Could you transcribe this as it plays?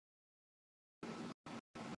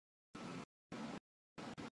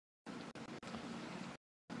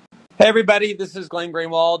Hey everybody, this is Glenn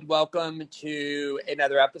Greenwald. Welcome to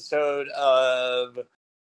another episode of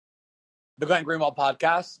the Glenn Greenwald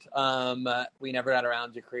podcast. We never got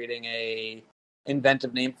around to creating a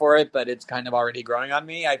inventive name for it, but it's kind of already growing on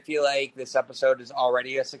me. I feel like this episode is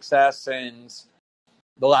already a success since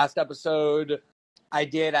the last episode I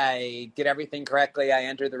did everything correctly. I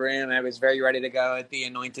entered the room. I was very ready to go at the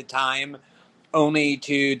anointed time, only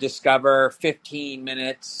to discover 15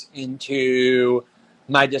 minutes into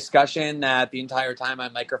my discussion that the entire time my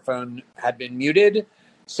microphone had been muted.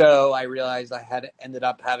 So I realized I had ended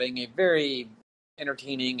up having a very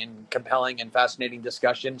entertaining and compelling and fascinating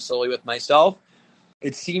discussion solely with myself.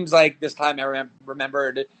 It seems like this time I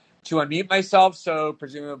remembered to unmute myself, so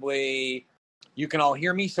presumably you can all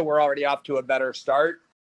hear me, so we're already off to a better start.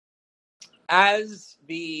 As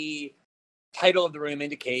the title of the room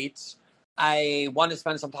indicates, I want to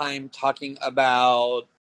spend some time talking about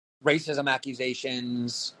racism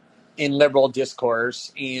accusations in liberal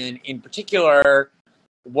discourse, and in particular,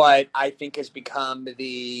 what I think has become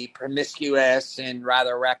the promiscuous and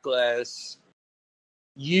rather reckless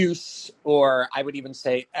use, or I would even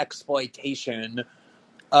say exploitation,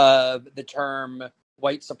 of the term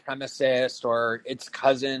white supremacist or its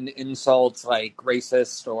cousin insults like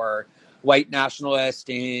racist or white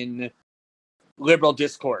nationalist in liberal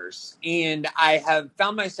discourse. And I have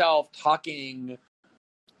found myself talking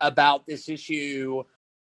about this issue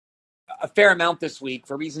a fair amount this week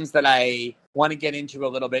for reasons that I want to get into a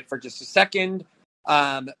little bit for just a second.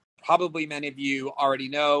 Probably many of you already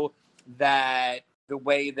know that the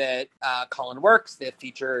way that Colin works,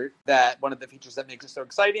 one of the features that makes it so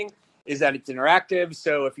exciting is that it's interactive.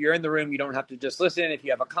 So if you're in the room, you don't have to just listen. If you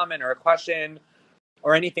have a comment or a question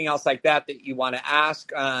or anything else like that you want to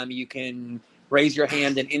ask, you can raise your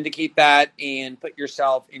hand and indicate that and put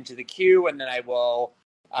yourself into the queue, and then I will,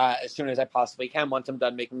 as soon as I possibly can, once I'm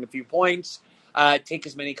done making a few points, take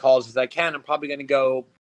as many calls as I can. I'm probably going to go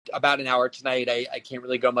about an hour tonight. I can't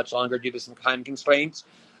really go much longer due to some time constraints.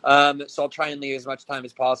 So I'll try and leave as much time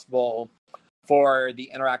as possible for the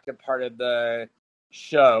interactive part of the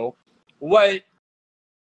show. What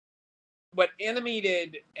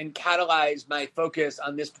animated and catalyzed my focus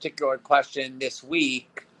on this particular question this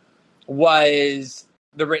week was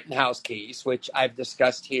the Rittenhouse case, which I've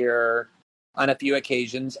discussed here on a few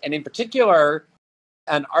occasions, and in particular,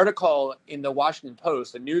 an article in the Washington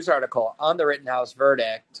Post, a news article on the Rittenhouse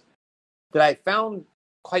verdict that I found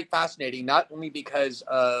quite fascinating, not only because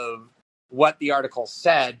of what the article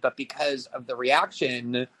said, but because of the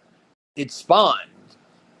reaction it spawned,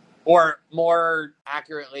 or more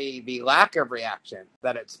accurately, the lack of reaction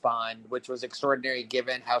that it spawned, which was extraordinary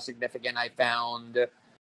given how significant I found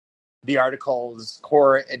the article's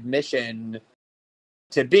core admission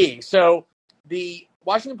to be. So the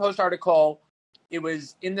Washington Post article, it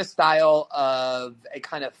was in the style of a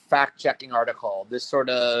kind of fact-checking article, this sort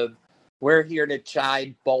of, we're here to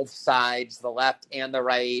chide both sides, the left and the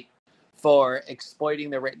right, for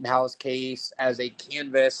exploiting the Rittenhouse case as a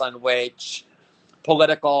canvas on which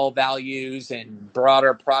political values and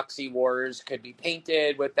broader proxy wars could be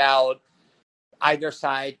painted without either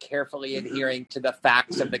side carefully adhering to the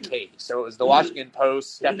facts of the case. So it was the Washington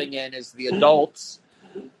Post stepping in as the adults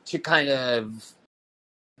to kind of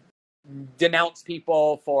denounce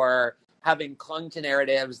people for having clung to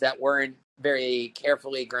narratives that weren't very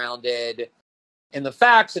carefully grounded in the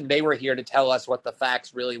facts, and they were here to tell us what the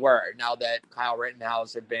facts really were now that Kyle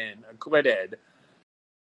Rittenhouse had been acquitted.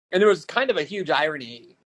 And there was kind of a huge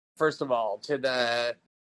irony, first of all, to the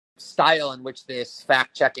style in which this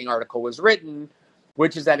fact-checking article was written,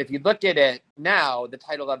 which is that if you look at it now, the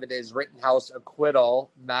title of it is Rittenhouse Acquittal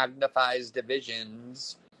Magnifies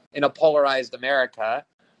Divisions in a Polarized America,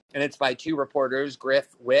 and it's by two reporters, Griff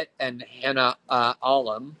Witt and Hannah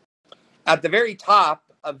Allam. At the very top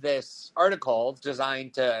of this article,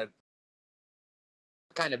 designed to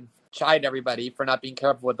kind of chide everybody for not being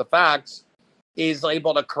careful with the facts, is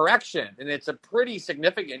labeled a correction, and it's a pretty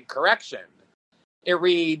significant correction. It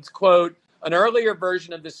reads, quote, an earlier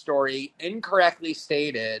version of the story incorrectly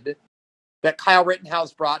stated that Kyle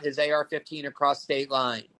Rittenhouse brought his AR-15 across state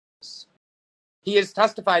lines. He has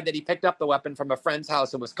testified that he picked up the weapon from a friend's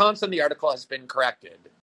house in Wisconsin. The article has been corrected.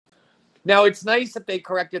 Now, it's nice that they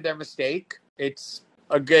corrected their mistake. It's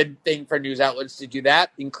a good thing for news outlets to do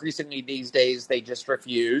that. Increasingly these days, they just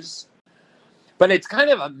refuse. But it's kind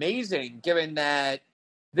of amazing given that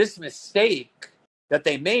this mistake that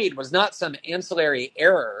they made was not some ancillary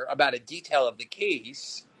error about a detail of the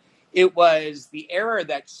case. It was the error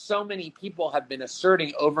that so many people have been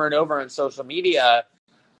asserting over and over on social media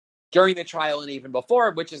during the trial and even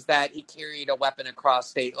before, which is that he carried a weapon across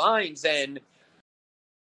state lines. And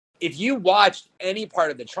if you watched any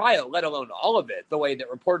part of the trial, let alone all of it, the way that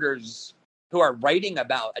reporters who are writing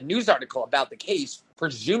about a news article about the case,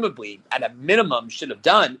 presumably at a minimum should have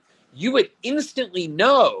done, you would instantly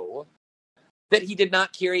know that he did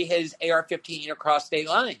not carry his AR-15 across state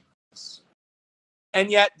lines. And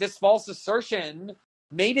yet this false assertion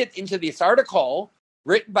made it into this article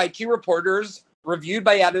written by 2 reporters, reviewed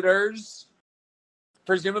by editors,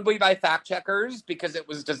 presumably by fact checkers, because it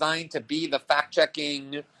was designed to be the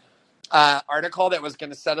fact-checking article that was going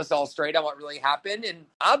to set us all straight on what really happened. And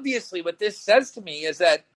obviously what this says to me is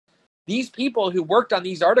that these people who worked on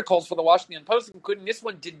these articles for the Washington Post, including this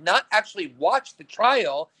one, did not actually watch the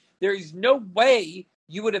trial. There is no way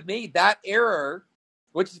you would have made that error,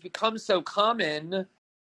 which has become so common.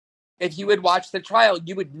 If you would watch the trial,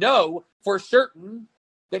 you would know for certain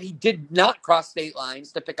that he did not cross state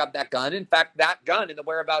lines to pick up that gun. In fact, that gun and the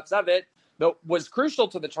whereabouts of it was crucial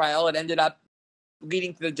to the trial. It ended up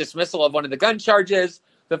leading to the dismissal of one of the gun charges.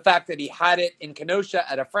 The fact that he had it in Kenosha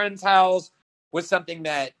at a friend's house was something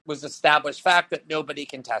that was established fact that nobody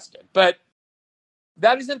contested. But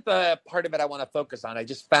that isn't the part of it I want to focus on. I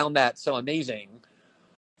just found that so amazing.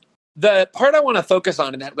 The part I want to focus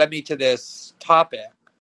on, and that led me to this topic,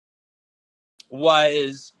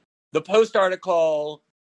 was the Post article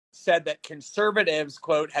said that conservatives,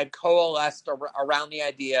 quote, had coalesced around the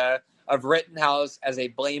idea of Rittenhouse as a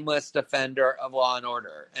blameless defender of law and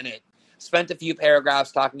order. And it spent a few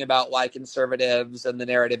paragraphs talking about why conservatives and the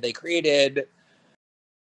narrative they created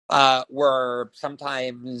were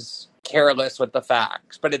sometimes careless with the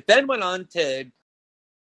facts. But it then went on to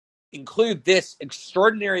include this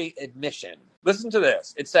extraordinary admission. Listen to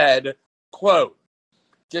this. It said, quote,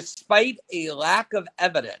 despite a lack of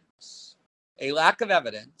evidence,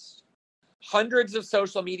 hundreds of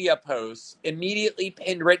social media posts immediately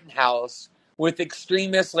pinned Rittenhouse with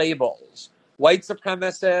extremist labels: white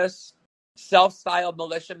supremacist, self-styled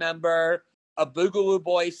militia member, a Boogaloo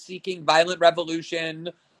boy seeking violent revolution,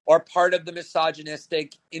 or part of the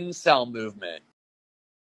misogynistic incel movement.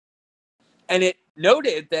 And it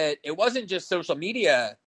noted that it wasn't just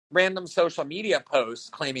random social media posts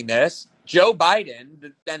claiming this. Joe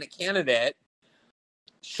Biden, then a candidate,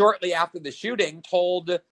 shortly after the shooting,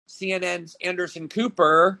 told CNN's Anderson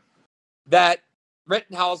Cooper that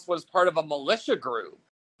Rittenhouse was part of a militia group.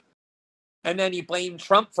 And then he blamed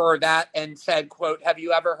Trump for that and said, quote, have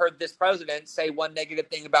you ever heard this president say one negative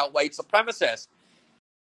thing about white supremacists?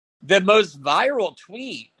 The most viral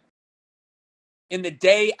tweet in the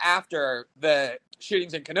day after the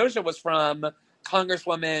shootings in Kenosha was from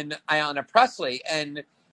Congresswoman Ayanna Pressley. And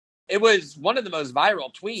it was one of the most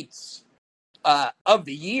viral tweets of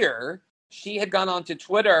the year. She had gone onto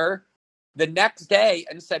Twitter the next day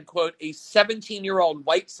and said, quote, a 17-year-old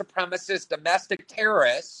white supremacist domestic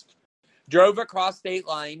terrorist drove across state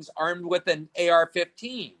lines armed with an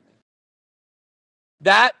AR-15.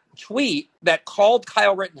 That tweet that called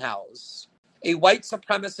Kyle Rittenhouse a white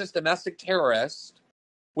supremacist domestic terrorist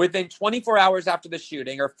within 24 hours after the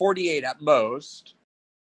shooting, or 48 at most,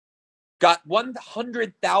 got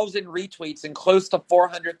 100,000 retweets and close to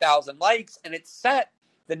 400,000 likes, and it set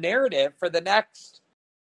the narrative for the next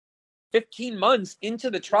 15 months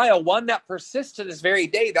into the trial, one that persists to this very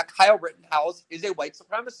day, that Kyle Rittenhouse is a white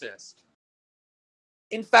supremacist.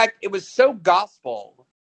 In fact, it was so gospel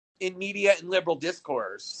in media and liberal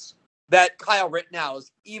discourse that Kyle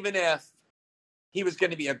Rittenhouse, even if he was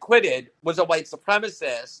going to be acquitted, was a white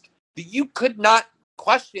supremacist, that you could not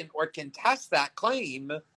question or contest that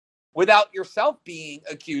claim without yourself being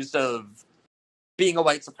accused of being a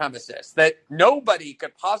white supremacist. That nobody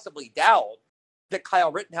could possibly doubt that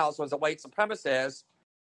Kyle Rittenhouse was a white supremacist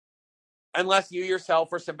unless you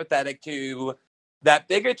yourself were sympathetic to that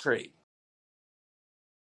bigotry.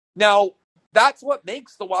 Now, that's what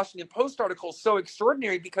makes the Washington Post article so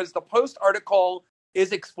extraordinary, because the Post article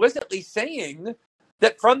is explicitly saying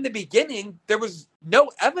that from the beginning, there was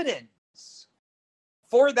no evidence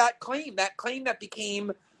for that claim that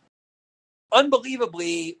became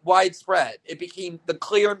unbelievably widespread. It became the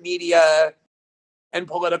clear media and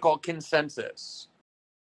political consensus.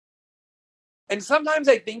 And sometimes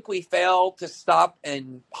I think we fail to stop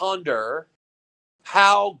and ponder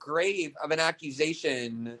how grave of an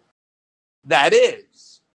accusation that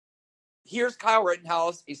is. Here's Kyle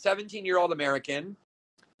Rittenhouse, a 17-year-old American,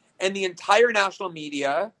 and the entire national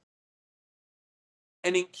media,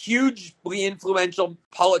 and hugely influential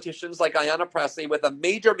politicians like Ayanna Pressley with a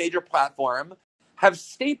major, major platform have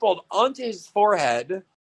stapled onto his forehead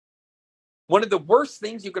one of the worst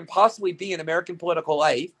things you can possibly be in American political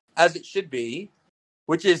life, as it should be,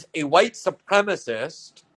 which is a white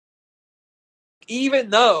supremacist, even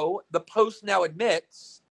though the Post now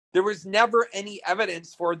admits There was never any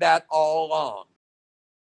evidence for that all along.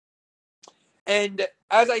 And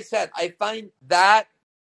as I said, I find that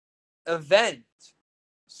event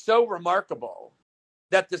so remarkable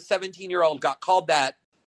that the 17-year-old got called that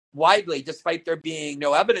widely, despite there being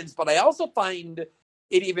no evidence. But I also find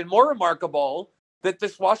it even more remarkable that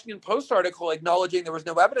this Washington Post article acknowledging there was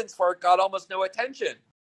no evidence for it got almost no attention.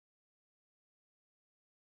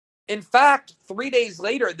 In fact, 3 days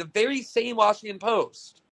later, the very same Washington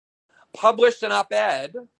Post published an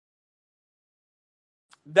op-ed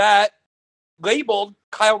that labeled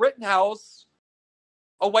Kyle Rittenhouse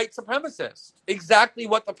a white supremacist. Exactly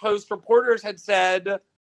what the Post reporters had said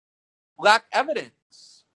lacked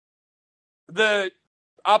evidence. The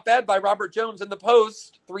op-ed by Robert Jones in the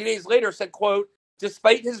Post 3 days later said, quote,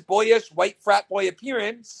 despite his boyish white frat boy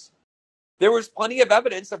appearance, there was plenty of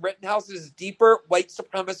evidence of Rittenhouse's deeper white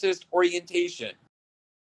supremacist orientation.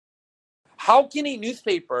 How can a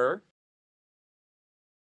newspaper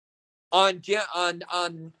on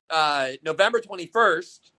November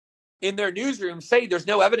 21st in their newsroom say there's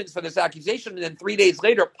no evidence for this accusation and then 3 days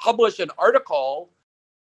later publish an article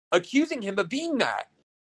accusing him of being that?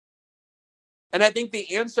 And I think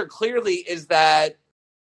the answer clearly is that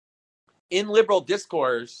in liberal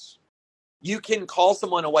discourse, you can call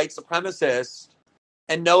someone a white supremacist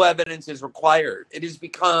and no evidence is required. It has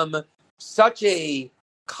become such a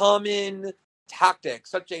common tactic,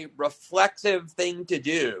 such a reflexive thing to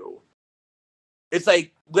do. It's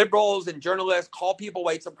like liberals and journalists call people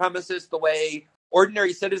white supremacists the way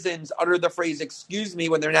ordinary citizens utter the phrase, excuse me,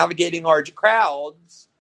 when they're navigating large crowds,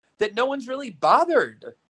 that no one's really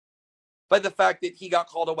bothered by the fact that he got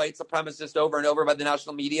called a white supremacist over and over by the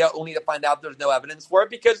national media, only to find out there's no evidence for it,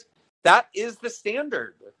 because that is the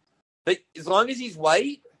standard. That as long as he's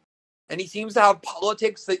white and he seems to have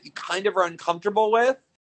politics that you kind of are uncomfortable with,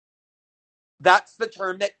 that's the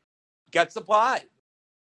term that gets applied.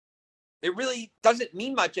 It really doesn't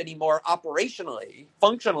mean much anymore operationally,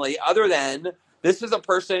 functionally, other than this is a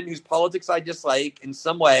person whose politics I dislike in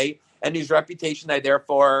some way and whose reputation I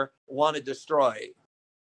therefore want to destroy.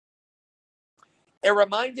 It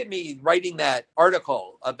reminded me, writing that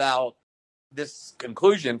article about this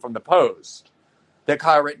conclusion from the Post, that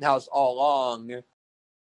Kyle Rittenhouse all along,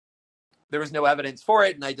 there was no evidence for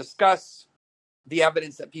it, and I discuss the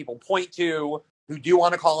evidence that people point to who do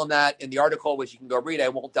want to call him that in the article, which you can go read. I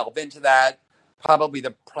won't delve into that. Probably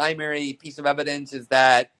the primary piece of evidence is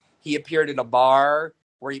that he appeared at a bar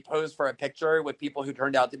where he posed for a picture with people who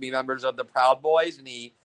turned out to be members of the Proud Boys, and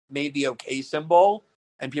he made the OK symbol,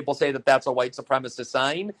 and people say that that's a white supremacist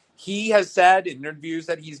sign. He has said in interviews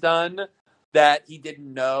that he's done that he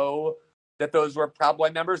didn't know that those were Proud Boy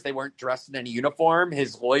members. They weren't dressed in any uniform.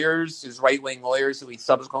 His lawyers, his right-wing lawyers, who he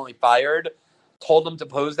subsequently fired, told him to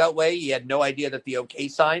pose that way. He had no idea that the OK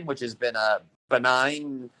sign, which has been a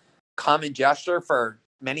benign, common gesture for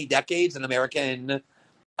many decades in American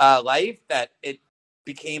life, that it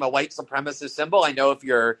became a white supremacist symbol. I know if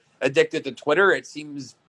you're addicted to Twitter, it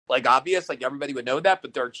seems like obvious, like everybody would know that,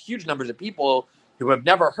 but there are huge numbers of people who have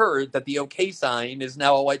never heard that the OK sign is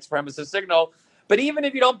now a white supremacist signal. But even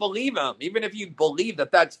if you don't believe him, even if you believe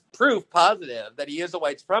that that's proof positive that he is a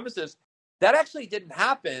white supremacist, that actually didn't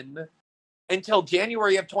happen until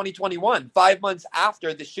January of 2021, 5 months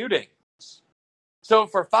after the shootings. So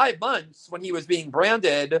for 5 months, when he was being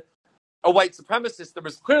branded a white supremacist, there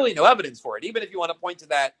was clearly no evidence for it. Even if you want to point to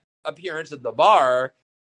that appearance at the bar,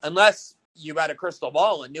 unless you had a crystal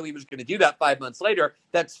ball and knew he was going to do that 5 months later,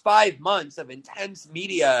 that's 5 months of intense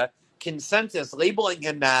media consensus labeling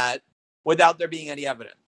him that without there being any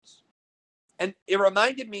evidence. And it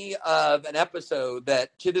reminded me of an episode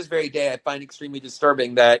that, to this very day, I find extremely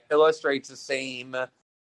disturbing, that illustrates the same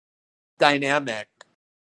dynamic,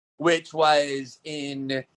 which was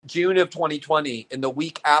in June of 2020, in the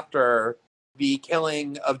week after the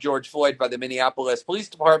killing of George Floyd by the Minneapolis Police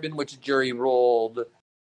Department, which a jury ruled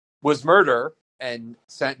was murder, and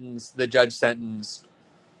the judge sentenced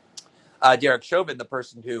Derek Chauvin, the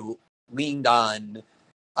person who leaned on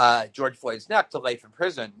George Floyd's neck, to life in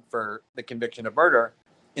prison for the conviction of murder.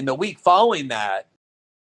 In the week following that,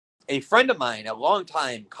 a friend of mine, a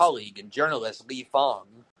longtime colleague and journalist, Lee Fong,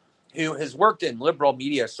 who has worked in liberal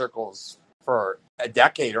media circles for a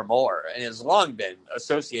decade or more and has long been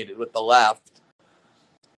associated with the left.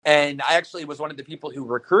 And I actually was one of the people who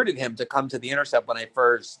recruited him to come to The Intercept when I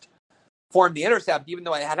first formed The Intercept. Even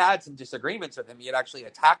though I had some disagreements with him, he had actually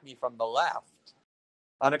attacked me from the left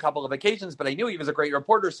on a couple of occasions, but I knew he was a great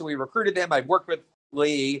reporter, so we recruited him. I've worked with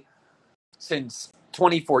Lee since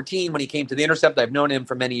 2014 when he came to The Intercept. I've known him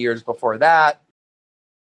for many years before that.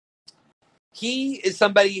 He is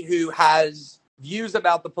somebody who has views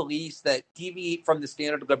about the police that deviate from the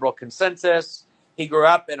standard liberal consensus. He grew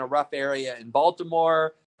up in a rough area in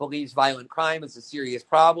Baltimore, believes violent crime is a serious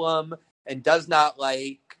problem, and does not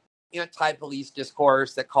like anti-police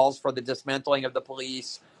discourse that calls for the dismantling of the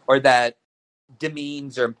police or that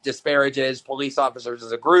demeans or disparages police officers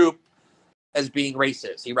as a group as being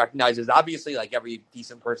racist. He recognizes, obviously, like every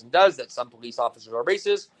decent person does, that some police officers are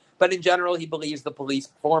racist, but in general, he believes the police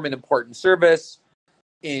perform an important service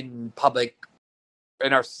in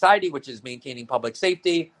our society, which is maintaining public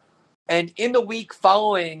safety. And in the week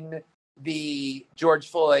following the George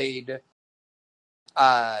Floyd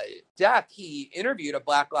death, he interviewed a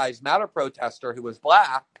Black Lives Matter protester who was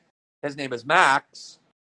Black. His name is Max.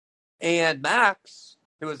 And Max,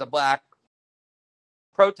 who is a Black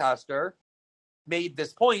protester, made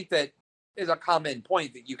this point that is a common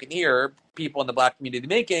point that you can hear people in the Black community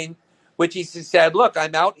making, which he said, look,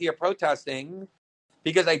 I'm out here protesting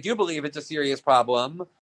because I do believe it's a serious problem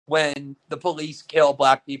when the police kill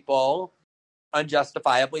Black people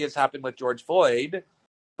unjustifiably, as happened with George Floyd.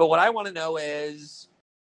 But what I want to know is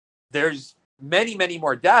there's many, many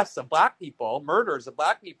more deaths of Black people, murders of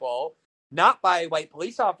Black people, not by white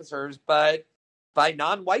police officers, but by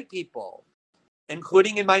non-white people,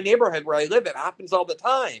 including in my neighborhood where I live. It happens all the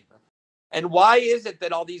time. And why is it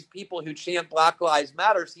that all these people who chant Black Lives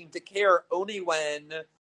Matter seem to care only when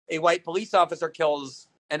a white police officer kills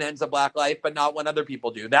and ends a Black life, but not when other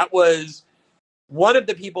people do? That was one of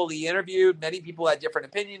the people he interviewed. Many people had different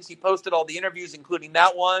opinions. He posted all the interviews, including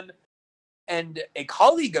that one. And a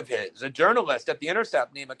colleague of his, a journalist at The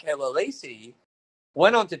Intercept named Michaela Lacey,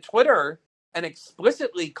 went onto Twitter and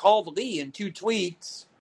explicitly called Lee in 2 tweets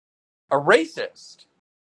a racist.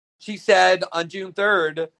 She said on June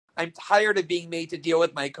 3rd, I'm tired of being made to deal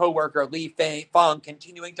with my coworker Lee Fong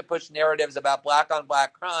continuing to push narratives about Black on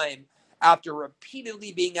Black crime after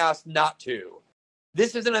repeatedly being asked not to.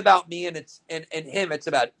 This isn't about me and him. It's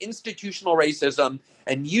about institutional racism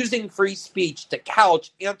and using free speech to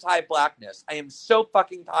couch anti-Blackness. I am so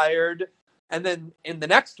fucking tired. And then in the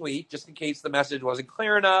next tweet, just in case the message wasn't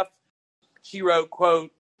clear enough, she wrote,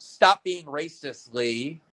 quote, stop being racist,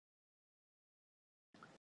 Lee.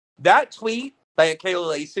 That tweet by Michaela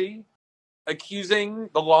Lacey accusing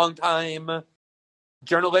the longtime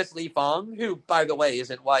journalist Lee Fong, who, by the way,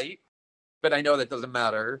 isn't white, but I know that doesn't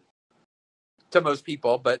matter to most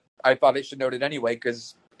people, but I thought I should note it anyway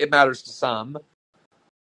because it matters to some.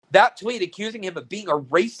 That tweet accusing him of being a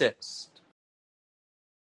racist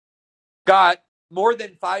got more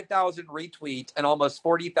than 5,000 retweets and almost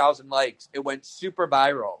 40,000 likes. It went super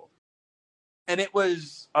viral. And it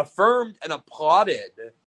was affirmed and applauded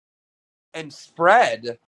and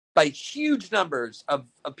spread by huge numbers of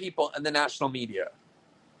people in the national media,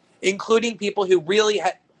 including people who really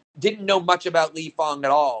didn't know much about Lee Fong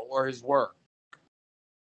at all or his work.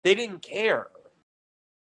 They didn't care.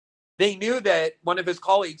 They knew that one of his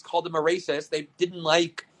colleagues called him a racist. They didn't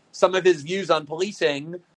like some of his views on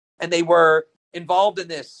policing, and they were involved in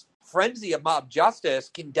this frenzy of mob justice,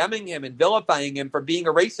 condemning him and vilifying him for being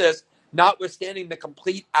a racist, notwithstanding the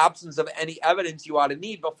complete absence of any evidence you ought to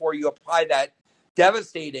need before you apply that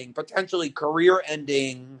devastating, potentially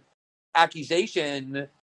career-ending accusation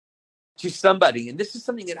to somebody. And this is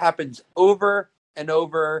something that happens over and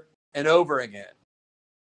over and over again.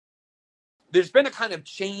 There's been a kind of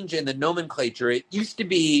change in the nomenclature. It used to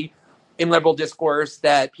be in liberal discourse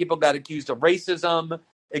that people got accused of racism.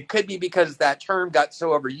 It could be because that term got so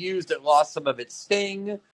overused it lost some of its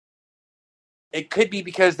sting. It could be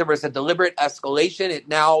because there was a deliberate escalation.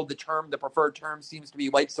 The preferred term seems to be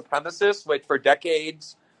white supremacist, which for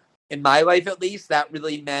decades, in my life at least, that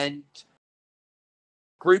really meant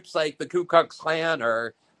groups like the Ku Klux Klan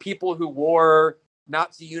or people who wore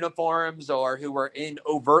Nazi uniforms or who were in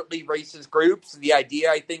overtly racist groups. The idea,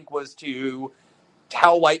 I think, was to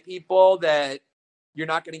tell white people that you're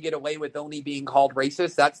not going to get away with only being called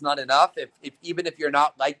racist. That's not enough. Even if you're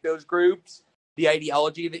not like those groups, the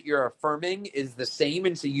ideology that you're affirming is the same,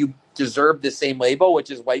 and so you deserve the same label, which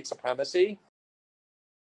is white supremacy.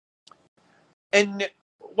 And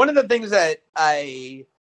one of the things that I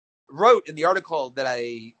wrote in the article that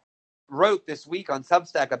I wrote this week on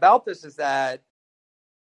Substack about this is that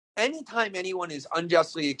anytime anyone is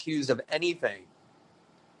unjustly accused of anything,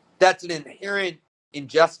 that's an inherent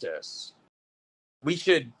injustice. We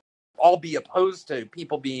should all be opposed to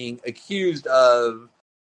people being accused of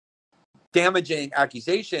damaging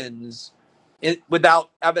accusations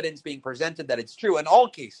without evidence being presented that it's true in all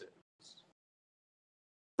cases.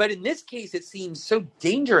 But in this case, it seems so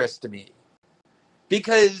dangerous to me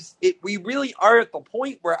because we really are at the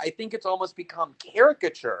point where I think it's almost become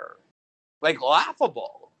caricature, like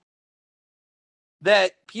laughable.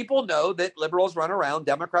 that people know that liberals run around,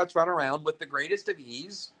 Democrats run around with the greatest of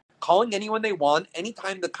ease, calling anyone they want,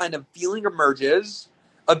 anytime the kind of feeling emerges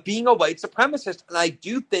of being a white supremacist. And I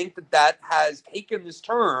do think that that has taken this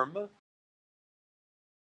term,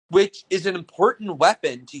 which is an important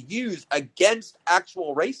weapon to use against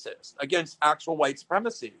actual racists, against actual white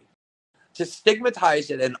supremacy, to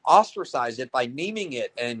stigmatize it and ostracize it by naming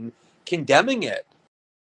it and condemning it.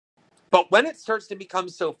 But when it starts to become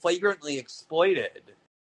so flagrantly exploited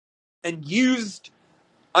and used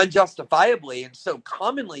unjustifiably and so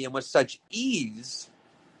commonly and with such ease,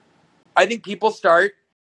 I think people start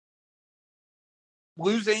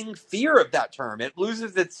losing fear of that term. It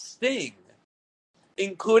loses its sting,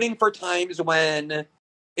 including for times when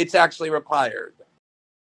it's actually required.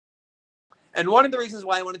 And one of the reasons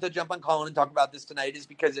why I wanted to jump on Colin and talk about this tonight is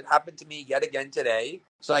because it happened to me yet again today.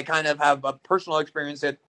 So I kind of have a personal experience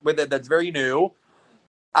with it that's very new.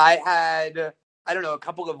 I had, I don't know, a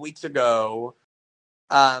couple of weeks ago,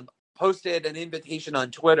 posted an invitation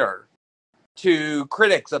on Twitter to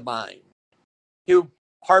critics of mine who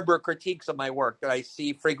harbor critiques of my work that I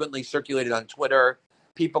see frequently circulated on Twitter.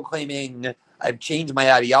 People claiming I've changed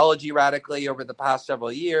my ideology radically over the past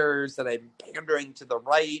several years, that I'm pandering to the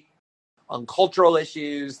right on cultural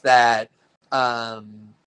issues, that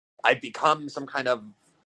I've become some kind of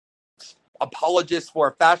apologist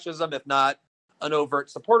for fascism, if not an overt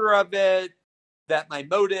supporter of it, that my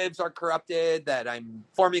motives are corrupted, that I'm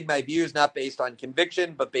forming my views not based on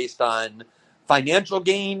conviction, but based on financial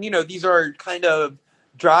gain. You know, these are kind of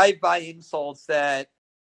drive-by insults that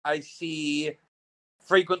I see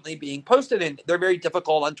frequently being posted, and they're very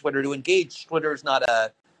difficult on Twitter to engage. Twitter is not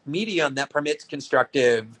a medium that permits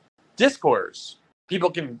constructive discourse. People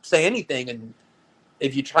can say anything, and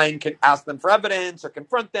if you try and ask them for evidence or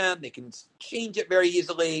confront them, they can change it very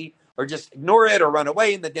easily or just ignore it or run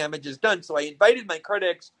away, and the damage is done. So I invited my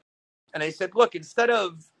critics, and I said, look, instead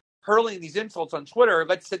of hurling these insults on Twitter,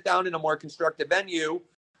 let's sit down in a more constructive venue.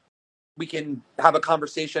 We can have a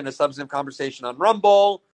conversation, a substantive conversation on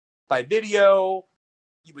Rumble, by video.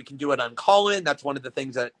 We can do it on Call-In. That's one of the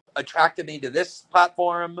things that attracted me to this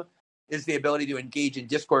platform, is the ability to engage in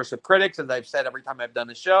discourse with critics, as I've said every time I've done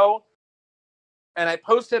a show. And I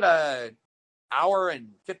posted a hour and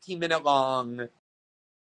 15-minute long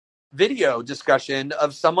video discussion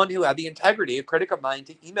of someone who had the integrity, a critic of mine,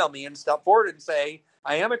 to email me and step forward and say,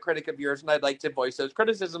 I am a critic of yours and I'd like to voice those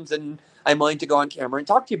criticisms, and I'm willing to go on camera and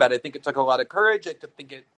talk to you about it. I think it took a lot of courage. I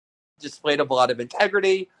think it displayed a lot of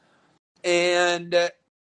integrity. And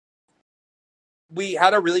we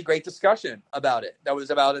had a really great discussion about it. That was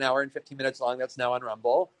about an hour and 15 minutes long. That's now on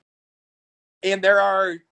Rumble. And there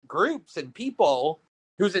are groups and people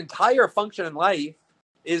whose entire function in life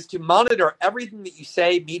is to monitor everything that you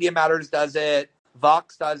say. Media Matters does it.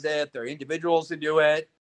 Vox does it. There are individuals who do it,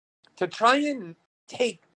 to try and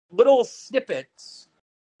take little snippets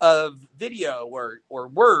of video or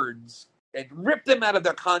words and rip them out of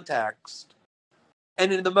their context,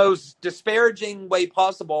 and in the most disparaging way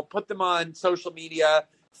possible, put them on social media,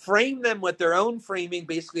 frame them with their own framing,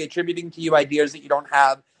 basically attributing to you ideas that you don't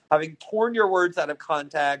have, having torn your words out of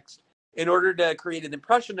context in order to create an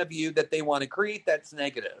impression of you that they want to create that's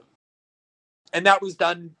negative. And that was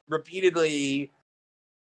done repeatedly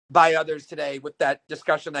by others today with that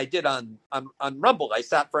discussion I did on Rumble. I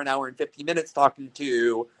sat for an hour and 50 minutes talking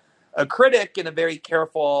to a critic in a very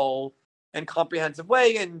careful and comprehensive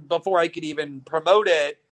way. And before I could even promote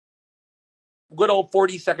it, little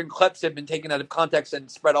 40-second clips had been taken out of context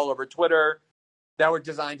and spread all over Twitter that were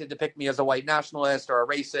designed to depict me as a white nationalist or a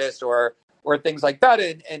racist or things like that.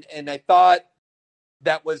 And I thought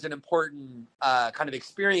that was an important kind of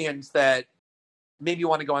experience that made me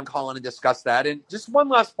want to go on Call-In and discuss that. And just one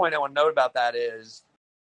last point I want to note about that is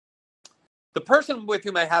the person with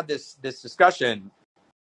whom I had this discussion,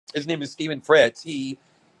 his name is Stephen Fritz. He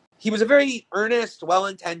was a very earnest,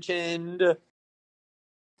 well-intentioned,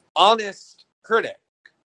 honest critic.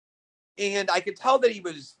 And I could tell that he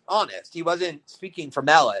was honest. He wasn't speaking for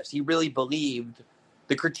malice. He really believed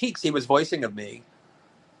the critiques he was voicing of me.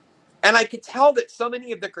 And I could tell that so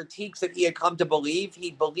many of the critiques that he had come to believe,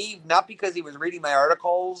 he believed not because he was reading my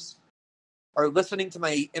articles or listening to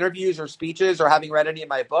my interviews or speeches or having read any of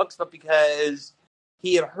my books, but because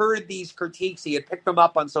he had heard these critiques, he had picked them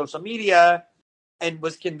up on social media and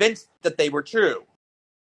was convinced that they were true.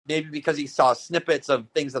 Maybe because he saw snippets of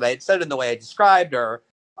things that I had said in the way I described, or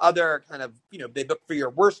other kind of, they look for your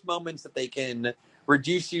worst moments that they can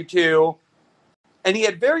reduce you to. And he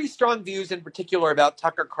had very strong views in particular about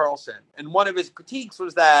Tucker Carlson. And one of his critiques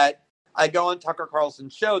was that I go on Tucker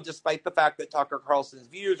Carlson's show, despite the fact that Tucker Carlson's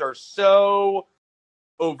views are so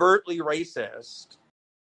overtly racist,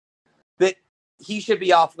 that he should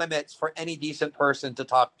be off limits for any decent person to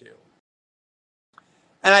talk to.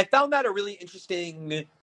 And I found that a really interesting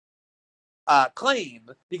claim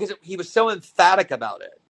because he was so emphatic about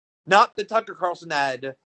it. Not that Tucker Carlson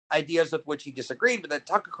had ideas with which he disagreed, but that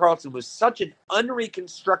Tucker Carlson was such an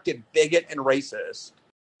unreconstructed bigot and racist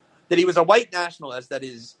that he was a white nationalist, that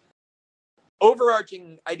his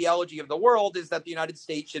overarching ideology of the world is that the United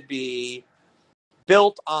States should be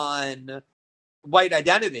built on white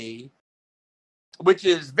identity, which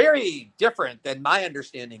is very different than my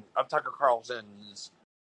understanding of Tucker Carlson's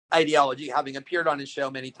ideology, having appeared on his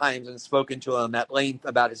show many times and spoken to him at length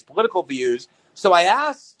about his political views. So I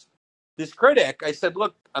asked this critic, I said,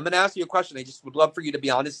 look, I'm going to ask you a question. I just would love for you to be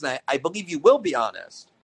honest, and I believe you will be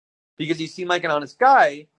honest because you seem like an honest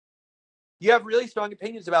guy. You have really strong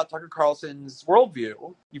opinions about Tucker Carlson's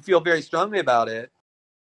worldview. You feel very strongly about it.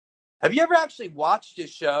 Have you ever actually watched his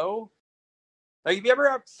show? Like, have you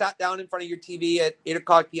ever sat down in front of your TV at 8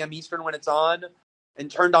 o'clock p.m. Eastern when it's on and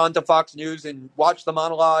turned on to Fox News and watched the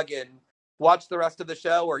monologue and watched the rest of the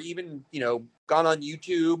show, or even, gone on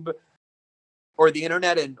YouTube or the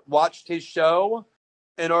internet and watched his show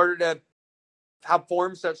in order to have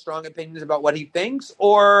formed such strong opinions about what he thinks?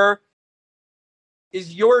 Or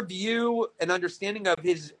is your view and understanding of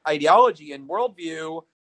his ideology and worldview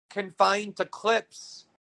confined to clips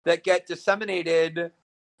that get disseminated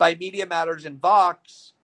by Media Matters and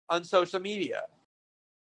Vox on social media?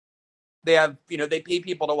 They have, they pay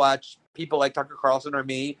people to watch people like Tucker Carlson or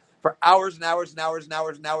me for hours and hours and hours and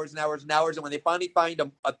hours and hours and hours and hours. And when they finally find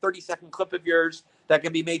a 30-second clip of yours that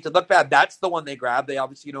can be made to look bad, that's the one they grab. They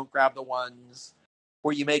obviously don't grab the ones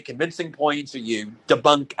where you make convincing points or you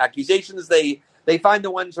debunk accusations. They find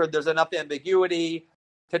the ones where there's enough ambiguity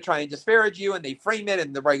to try and disparage you, and they frame it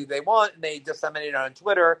in the way they want, and they disseminate it on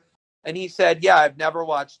Twitter. And he said, yeah, I've never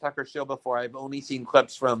watched Tucker's show before. I've only seen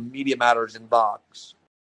clips from Media Matters and Vox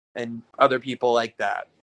and other people like that.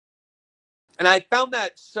 And I found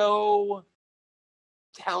that so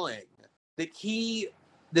telling that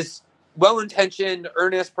this well-intentioned,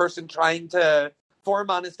 earnest person trying to form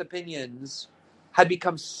honest opinions, had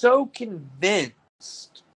become so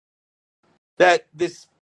convinced that this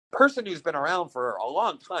person who's been around for a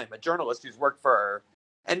long time, a journalist who's worked for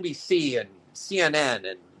NBC and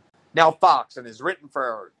CNN and now Fox and has written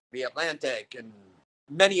for The Atlantic and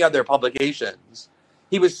many other publications,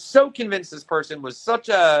 he was so convinced this person was such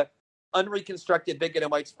a unreconstructed bigot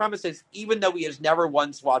and white supremacist, even though he has never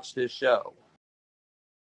once watched his show.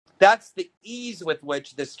 That's the ease with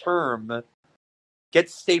which this term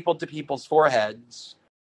gets stapled to people's foreheads.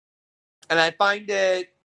 And I find it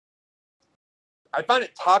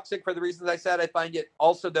toxic for the reasons I said. I find it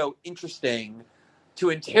also, though, interesting to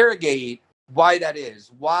interrogate why that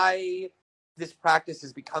is, why this practice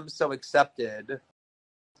has become so accepted,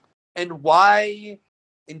 and why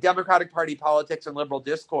in Democratic Party politics and liberal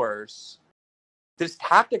discourse, this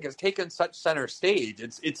tactic has taken such center stage.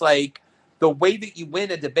 It's like the way that you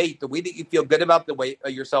win a debate, the way that you feel good about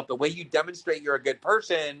yourself, the way you demonstrate you're a good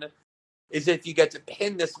person is if you get to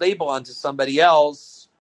pin this label onto somebody else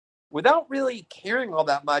without really caring all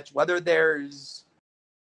that much whether there's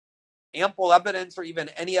ample evidence or even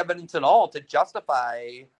any evidence at all to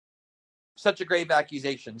justify such a grave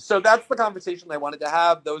accusation. So that's the conversation I wanted to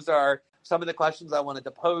have. Those are some of the questions I wanted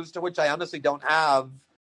to pose, to which I honestly don't have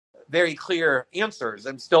very clear answers.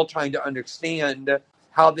 I'm still trying to understand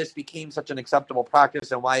how this became such an acceptable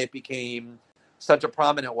practice and why it became such a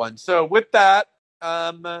prominent one. So with that,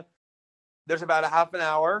 there's about a half an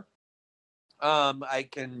hour. I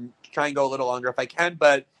can try and go a little longer if I can,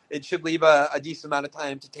 but it should leave a decent amount of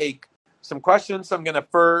time to take some questions. So I'm going to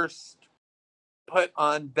first put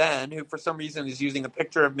on Ben, who for some reason is using a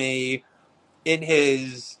picture of me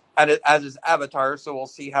as his avatar. So we'll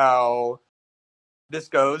see how this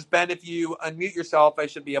goes. Ben, if you unmute yourself, I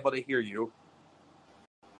should be able to hear you.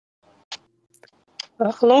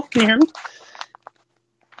 Hello, can you hear me?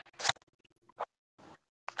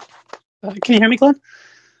 Can you hear me, Glenn?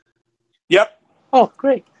 Yep. Oh,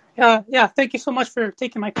 great. Yeah, thank you so much for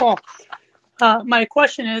taking my call. My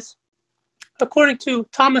question is, according to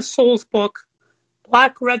Thomas Sowell's book,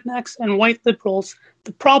 Black Rednecks and White Liberals,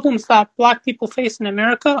 the problems that Black people face in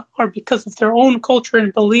America are because of their own culture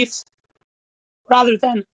and beliefs rather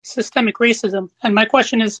than systemic racism. And my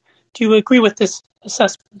question is, do you agree with this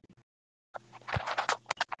assessment?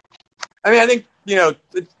 I mean, I think,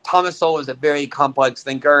 Thomas Sowell is a very complex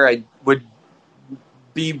thinker. I would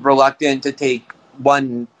be reluctant to take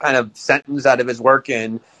one kind of sentence out of his work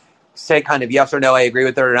and say kind of yes or no, I agree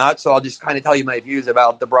with it or not. So I'll just kind of tell you my views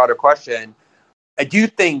about the broader question. I do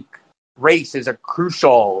think race is a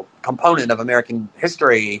crucial component of American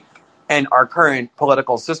history and our current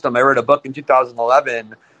political system. I wrote a book in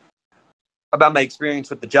 2011 about my experience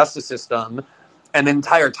with the justice system, and the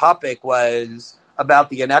entire topic was about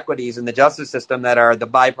the inequities in the justice system that are the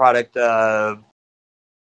byproduct of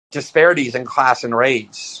disparities in class and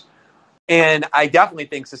race. And I definitely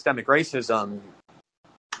think systemic racism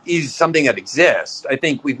is something that exists. I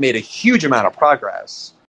think we've made a huge amount of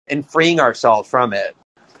progress in freeing ourselves from it.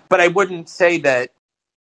 But I wouldn't say that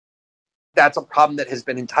that's a problem that has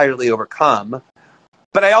been entirely overcome.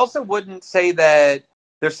 But I also wouldn't say that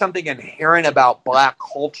there's something inherent about Black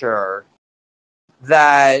culture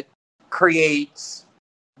that creates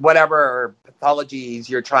whatever pathologies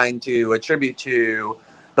you're trying to attribute to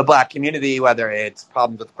the Black community, whether it's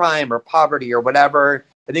problems with crime or poverty or whatever.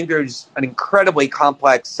 I think there's an incredibly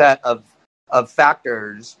complex set of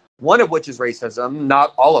factors, one of which is racism,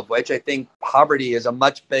 not all of which. I think poverty is a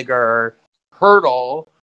much bigger hurdle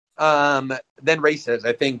than race is.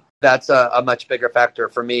 I think that's a much bigger factor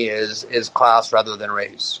for me is class rather than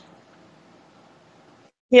race.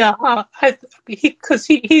 Yeah, because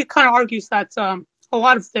he kind of argues that a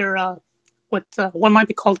lot of their what might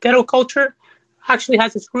be called ghetto culture actually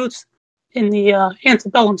has its roots in the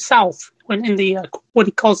antebellum South, when in the what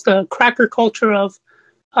he calls the cracker culture of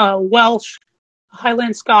Welsh,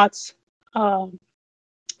 Highland Scots,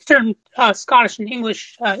 certain Scottish and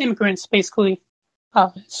English immigrants, basically.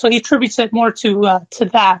 So he attributes it more to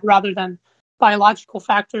that rather than biological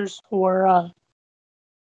factors or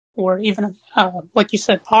even, like you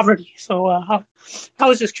said, poverty. So I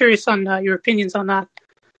was just curious on your opinions on that.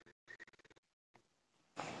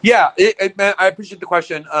 Yeah, I appreciate the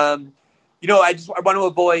question. I want to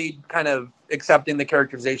avoid kind of accepting the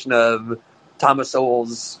characterization of Thomas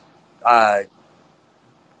Sowell's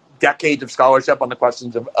decades of scholarship on the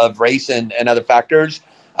questions of race and other factors.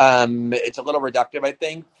 It's a little reductive, I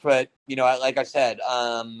think, but like I said,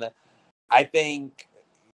 I think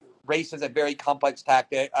race is a very complex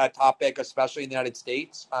topic, especially in the United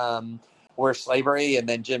States, where slavery and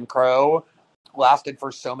then Jim Crow lasted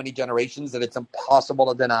for so many generations that it's impossible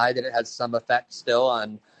to deny that it has some effect still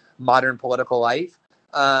on modern political life.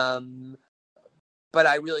 But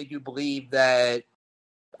I really do believe that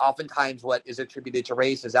oftentimes what is attributed to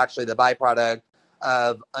race is actually the byproduct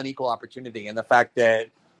of unequal opportunity, and the fact that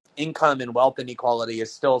income and wealth inequality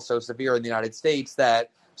is still so severe in the United States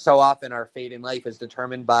that so often our fate in life is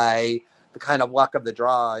determined by the kind of luck of the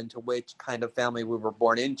draw into which kind of family we were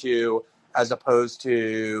born into, as opposed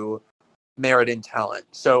to merit and talent.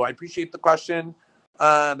 So I appreciate the question.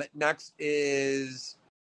 Next is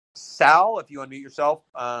Sal. If you unmute yourself,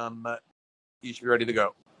 you should be ready to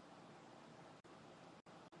go.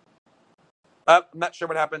 I'm not sure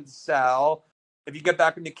what happened to Sal. If you get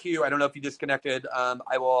back in the queue, I don't know if you disconnected.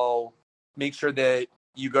 I will make sure that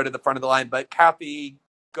you go to the front of the line. But Kathy,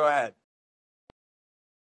 go ahead.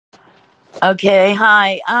 Okay,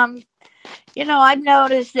 hi. I've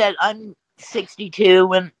noticed that I'm 62.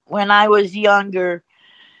 When I was younger,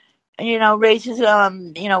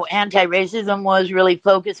 racism, anti-racism was really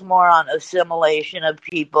focused more on assimilation of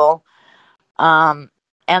people. And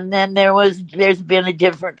then there's been a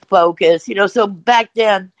different focus, so back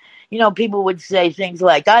then, people would say things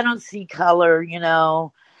like, I don't see color,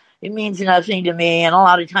 it means nothing to me. And a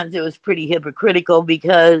lot of times it was pretty hypocritical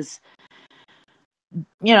because,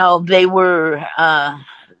 they were,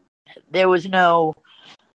 there was no,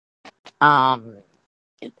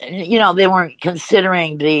 they weren't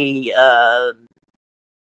considering the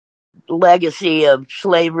legacy of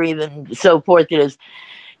slavery and so forth that is,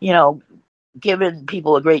 given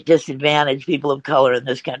people a great disadvantage, people of color in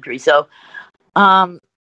this country. So,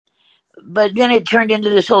 but then it turned into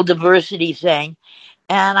this whole diversity thing.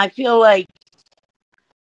 And I feel like,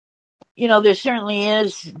 there certainly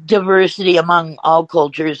is diversity among all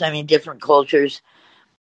cultures. I mean, different cultures.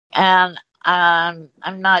 And I'm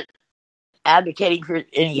not advocating for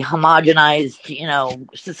any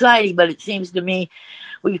homogenized, society, but it seems to me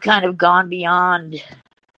we've kind of gone beyond,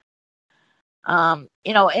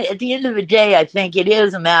 at the end of the day, I think it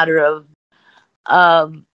is a matter of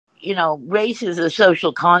race is a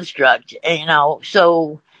social construct,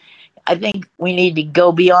 so I think we need to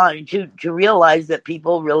go beyond to realize that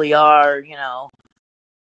people really are,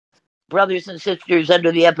 brothers and sisters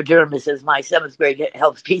under the epidermis, as my 7th grade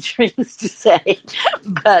health teacher used to say.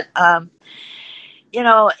 But,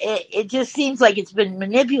 it just seems like it's been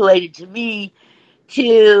manipulated to me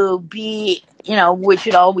to be, which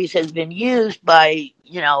it always has been used by,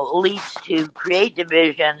 elites to create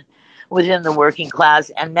division within the working class.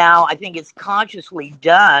 And now I think it's consciously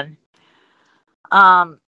done,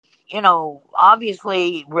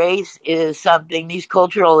 obviously race is something, these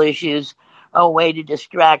cultural issues are a way to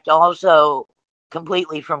distract also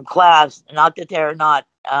completely from class. Not that they're not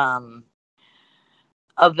a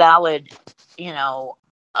valid,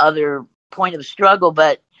 other point of struggle,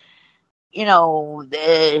 but,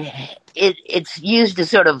 it's used to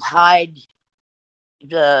sort of hide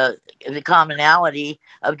the commonality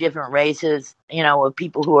of different races, of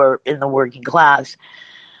people who are in the working class.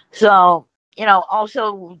 So,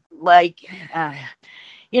 also like, I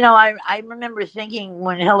remember thinking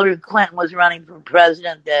when Hillary Clinton was running for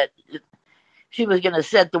president that she was going to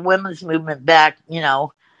set the women's movement back,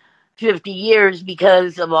 50 years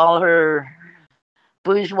because of all her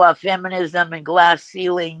bourgeois feminism and glass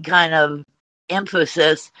ceiling kind of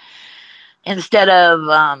emphasis instead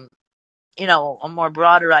of, a more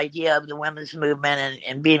broader idea of the women's movement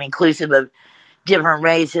and being inclusive of different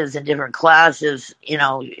races and different classes.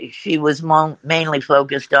 She was mainly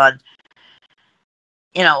focused on,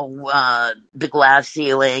 the glass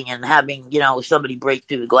ceiling and having, somebody break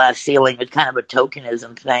through the glass ceiling was kind of a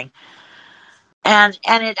tokenism thing. And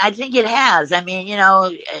I think it has. I mean,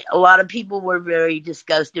 a lot of people were very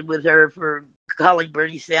disgusted with her for calling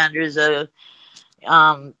Bernie Sanders a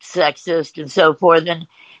sexist and so forth. And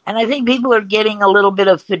I think people are getting a little bit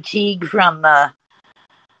of fatigue from the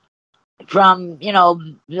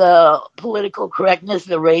political correctness,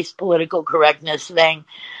 the race political correctness thing.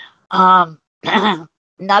 Not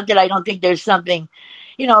that I don't think there's something,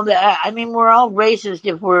 we're all racist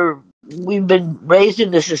if we've been raised in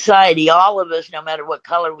the society. All of us, no matter what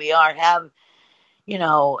color we are, have,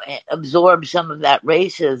 absorbed some of that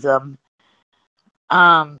racism.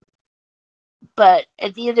 But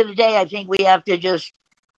at the end of the day, I think we have to just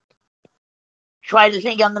try to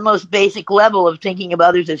think on the most basic level of thinking of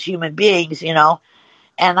others as human beings, and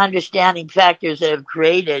understanding factors that have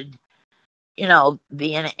created,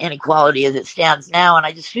 the inequality as it stands now. And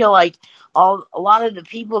I just feel like a lot of the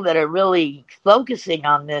people that are really focusing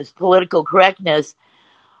on this political correctness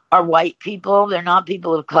are white people. They're not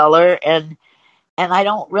people of color. And I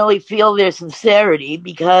don't really feel their sincerity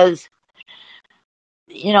because,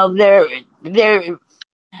 they're,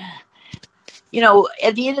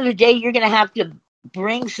 at the end of the day, you're going to have to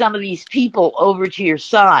bring some of these people over to your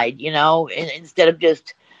side, instead of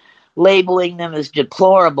just labeling them as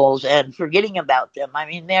deplorables and forgetting about them. I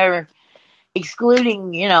mean, they're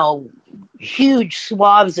excluding, huge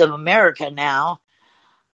swaths of America now,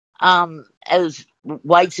 as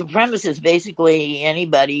white supremacists, basically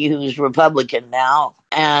anybody who's Republican now.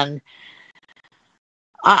 And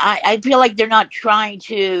I feel like they're not trying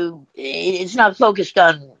to, it's not focused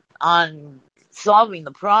on solving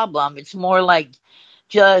the problem. It's more like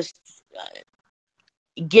just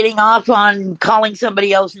getting off on calling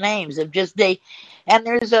somebody else names of just and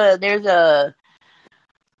there's a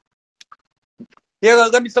Yeah,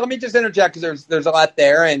 let me just interject because there's a lot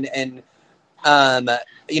there, and I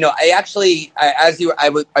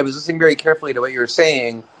was listening very carefully to what you were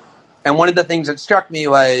saying, and one of the things that struck me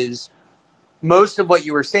was most of what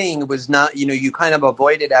you were saying was not, you kind of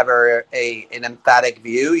avoided ever an emphatic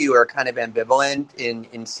view. You were kind of ambivalent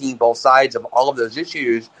in seeing both sides of all of those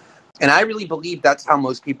issues, and I really believe that's how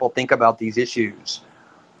most people think about these issues.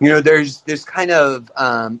 There's this kind of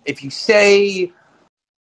if you say.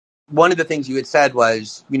 One of the things you had said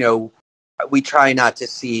was, we try not to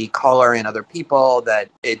see color in other people, that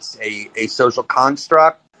it's a social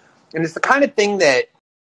construct. And it's the kind of thing that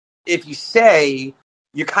if you say,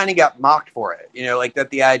 you kind of get mocked for it. Like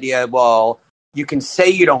that the idea, well, you can say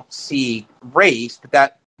you don't see race, but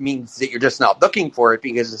that means that you're just not looking for it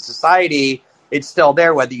because in society, it's still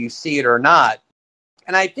there whether you see it or not.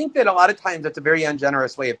 And I think that a lot of times that's a very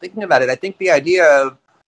ungenerous way of thinking about it. I think the idea of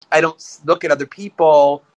I don't look at other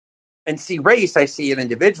people and see race, I see an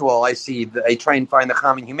individual, I try and find the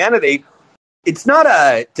common humanity. It's not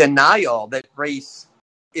a denial that race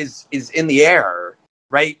is in the air,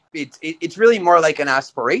 right? It's really more like an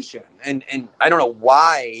aspiration. And I don't know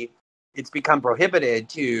why it's become prohibited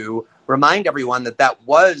to remind everyone that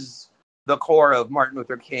was the core of Martin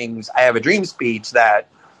Luther King's I Have a Dream speech, that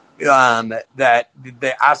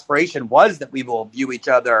the aspiration was that we will view each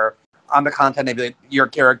other on the content of your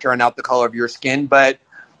character and not the color of your skin. But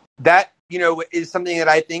that, is something that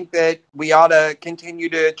I think that we ought to continue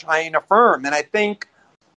to try and affirm. And I think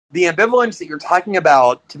the ambivalence that you're talking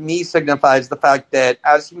about, to me, signifies the fact that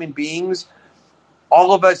as human beings,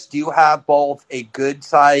 all of us do have both a good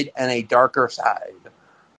side and a darker side.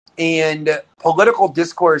 And political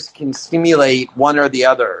discourse can stimulate one or the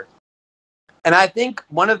other. And I think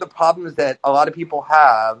one of the problems that a lot of people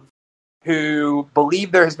have who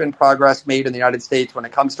believe there has been progress made in the United States when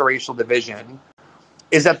it comes to racial division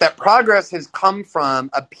is that progress has come from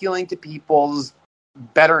appealing to people's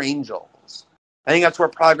better angels. I think that's where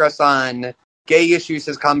progress on gay issues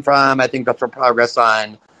has come from. I think that's where progress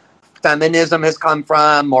on feminism has come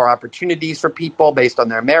from. More opportunities for people based on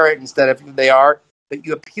their merit instead of who they are. That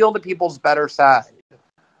you appeal to people's better side.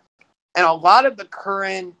 And a lot of the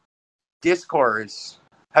current discourse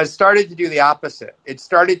has started to do the opposite. It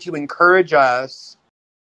started to encourage us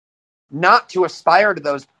not to aspire to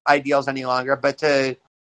those ideals any longer, but to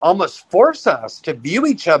almost force us to view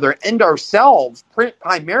each other and ourselves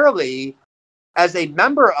primarily as a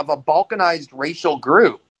member of a balkanized racial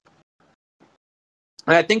group.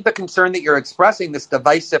 And I think the concern that you're expressing, this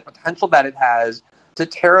divisive potential that it has to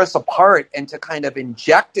tear us apart and to kind of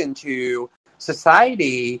inject into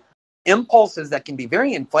society impulses that can be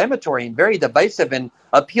very inflammatory and very divisive and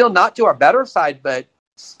appeal not to our better side, but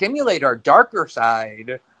stimulate our darker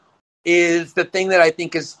side, is the thing that I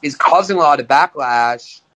think is causing a lot of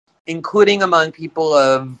backlash, including among people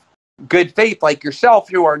of good faith like yourself,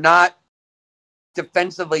 who are not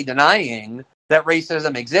defensively denying that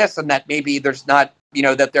racism exists and that maybe there's not,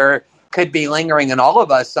 that there could be lingering in all of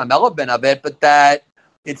us some element of it, but that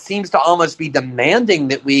it seems to almost be demanding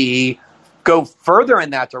that we go further in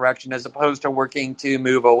that direction as opposed to working to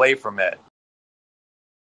move away from it.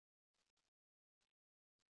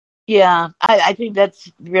 Yeah, I think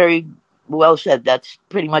that's very well said. That's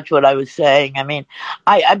pretty much what I was saying. I mean,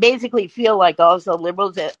 I basically feel like also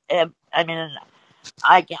liberals I mean,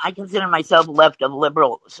 I consider myself left of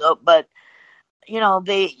liberal, so, but,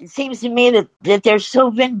 it seems to me that they're so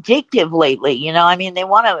vindictive lately, I mean, they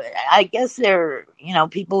want to, I guess they're,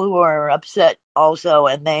 people who are upset also,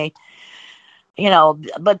 and they,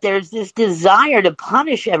 but there's this desire to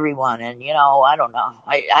punish everyone, and, I don't know,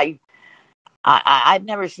 I've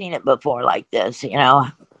never seen it before like this,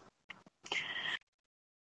 Yeah,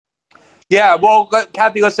 well,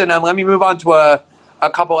 Kathy, listen, let me move on to a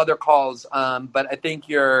couple other calls, but I think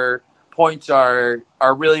your points are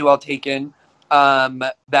really well taken.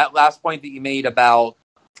 That last point that you made about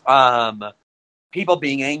people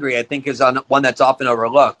being angry, I think, is one that's often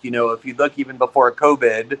overlooked. If you look even before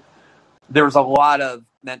COVID, there was a lot of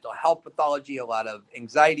mental health pathology, a lot of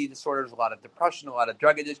anxiety disorders, a lot of depression, a lot of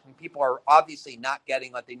drug addiction. People are obviously not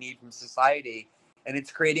getting what they need from society, and it's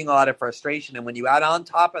creating a lot of frustration. And when you add on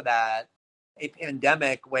top of that a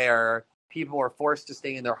pandemic where people were forced to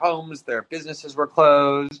stay in their homes, their businesses were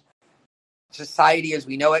closed, society as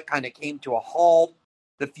we know it kind of came to a halt.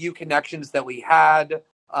 The few connections that we had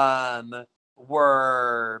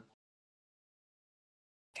were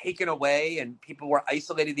taken away and people were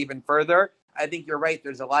isolated even further. I think you're right.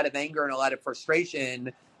 There's a lot of anger and a lot of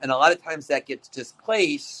frustration, and a lot of times that gets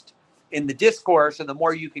displaced in the discourse. And the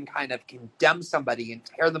more you can kind of condemn somebody and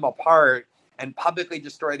tear them apart and publicly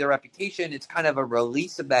destroy their reputation, it's kind of a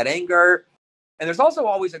release of that anger. And there's also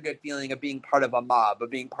always a good feeling of being part of a mob, of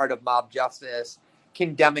being part of mob justice,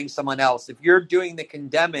 condemning someone else. If you're doing the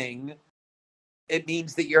condemning, it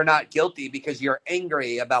means that you're not guilty because you're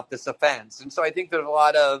angry about this offense. And so I think there's a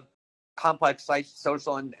lot of complex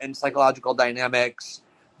social and psychological dynamics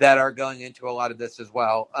that are going into a lot of this as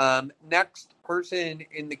well. Next person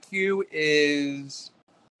in the queue is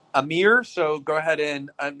Amir. So go ahead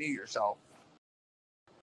and unmute yourself.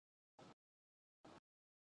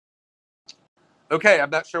 Okay, I'm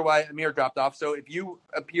not sure why Amir dropped off. So if you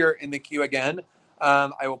appear in the queue again,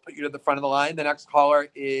 I will put you to the front of the line. The next caller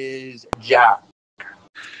is Jack.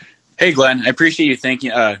 Hey, Glenn. I appreciate you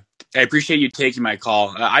taking my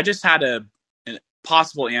call. I just had a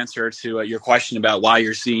possible answer to your question about why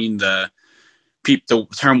you're seeing the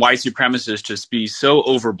term white supremacist just be so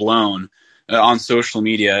overblown on social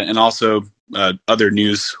media and also other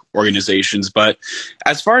news organizations. But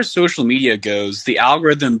as far as social media goes, the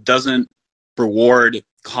algorithm doesn't reward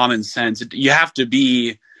common sense. You have to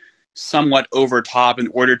be somewhat over top in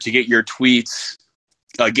order to get your tweets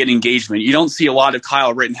get engagement. You don't see a lot of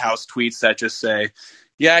Kyle Rittenhouse tweets that just say,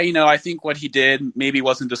 yeah, I think what he did maybe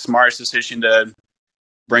wasn't the smartest decision to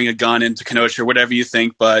bring a gun into Kenosha or whatever you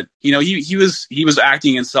think, but he was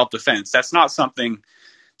acting in self-defense. That's not something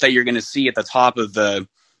that you're going to see at the top of the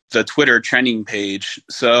Twitter trending page.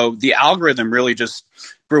 So the algorithm really just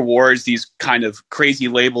rewards these kind of crazy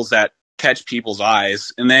labels that catch people's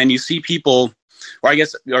eyes. And then you see people, or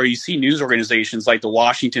you see news organizations like the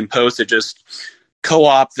Washington Post that just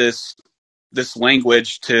co-opt this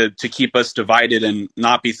language to keep us divided and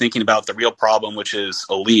not be thinking about the real problem, which is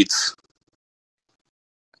elites.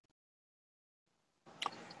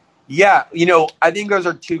 Yeah, I think those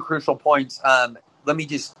are two crucial points. Let me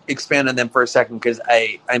just expand on them for a second because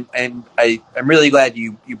I'm really glad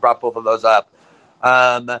you brought both of those up.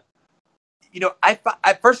 I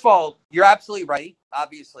first of all, you're absolutely right.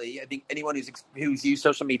 Obviously, I think anyone who's used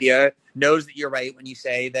social media knows that you're right when you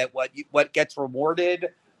say that what gets rewarded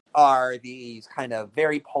are these kind of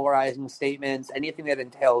very polarizing statements. Anything that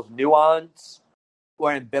entails nuance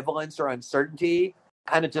or ambivalence or uncertainty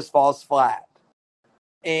kind of just falls flat.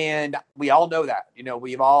 And we all know that.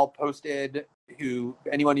 We've all posted,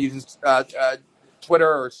 anyone who uses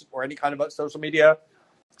Twitter or any kind of social media,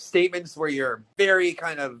 statements where you're very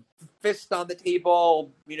kind of fist on the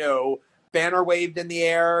table, banner waved in the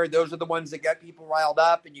air. Those are the ones that get people riled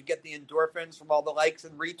up, and you get the endorphins from all the likes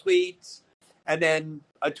and retweets. And then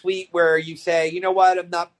a tweet where you say, you know what,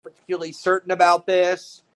 I'm not particularly certain about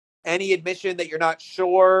this. Any admission that you're not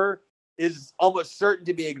sure is almost certain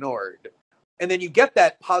to be ignored. And then you get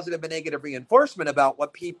that positive and negative reinforcement about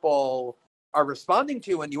what people are responding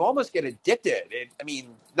to, and you almost get addicted.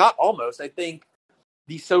 Not almost. I think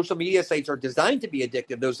these social media sites are designed to be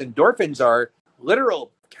addictive. Those endorphins are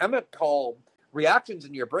literal chemical reactions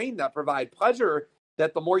in your brain that provide pleasure,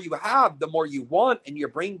 that the more you have, the more you want, and your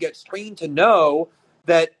brain gets trained to know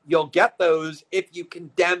that you'll get those if you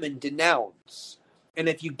condemn and denounce. And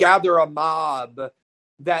if you gather a mob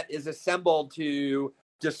that is assembled to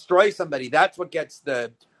destroy somebody, that's what gets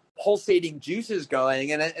the pulsating juices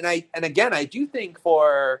going. And again, I do think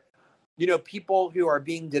for people who are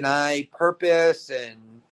being denied purpose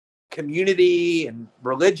and community and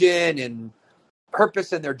religion and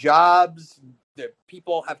purpose in their jobs, that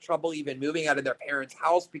people have trouble even moving out of their parents'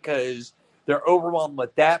 house because they're overwhelmed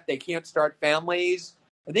with debt. They can't start families.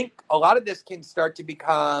 I think a lot of this can start to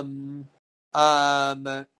become, a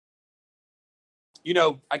lot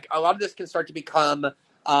of this can start to become,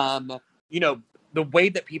 the way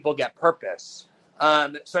that people get purpose.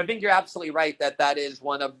 So I think you're absolutely right that is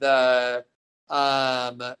one of the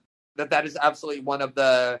that is absolutely one of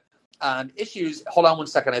the issues. Hold on one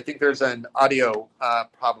second. I think there's an audio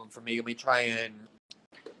problem for me. Let me try and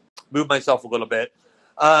move myself a little bit.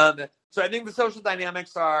 So I think the social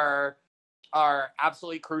dynamics are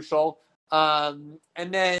absolutely crucial. And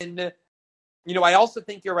then, I also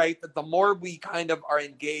think you're right that the more we kind of are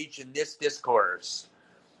engaged in this discourse,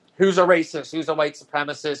 who's a racist, who's a white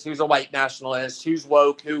supremacist, who's a white nationalist, who's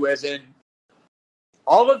woke, who isn't,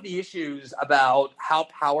 all of the issues about how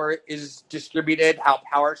power is distributed, how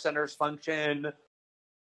power centers function,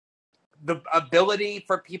 the ability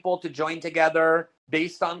for people to join together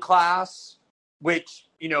based on class, which,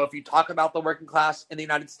 if you talk about the working class in the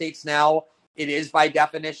United States now, it is by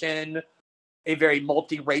definition a very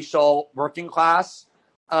multiracial working class.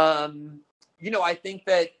 I think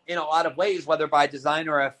that in a lot of ways, whether by design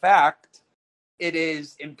or effect, it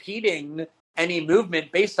is impeding any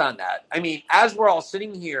movement based on that. As we're all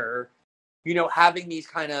sitting here, having these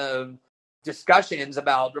kind of discussions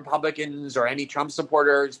about Republicans or any Trump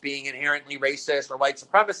supporters being inherently racist or white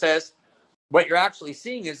supremacist, what you're actually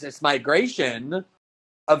seeing is this migration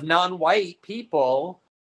of non-white people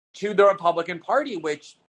to the Republican Party,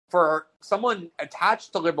 which for someone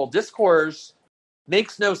attached to liberal discourse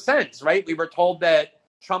makes no sense, right? We were told that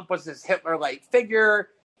Trump was this Hitler-like figure.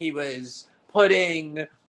 He was putting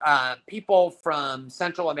people from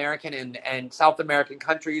Central American and South American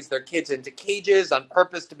countries, their kids, into cages on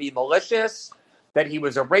purpose to be malicious, that he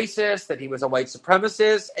was a racist, that he was a white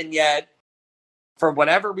supremacist. And yet, for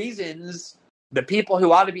whatever reasons, the people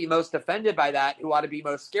who ought to be most offended by that, who ought to be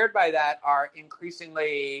most scared by that, are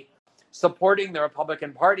increasingly supporting the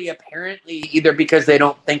Republican Party, apparently either because they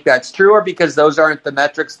don't think that's true or because those aren't the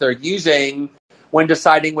metrics they're using when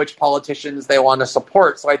deciding which politicians they want to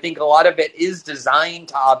support. So I think a lot of it is designed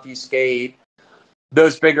to obfuscate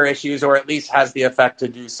those bigger issues, or at least has the effect to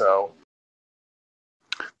do so.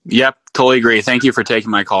 Yep, totally agree. Thank you for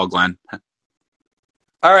taking my call, Glenn.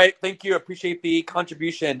 All right, thank you. Appreciate the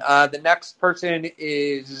contribution. The next person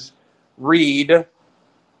is Reed.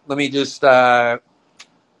 Let me just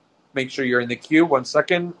make sure you're in the queue. 1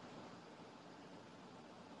 second.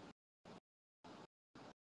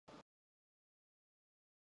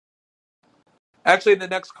 Actually, the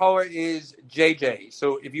next caller is JJ.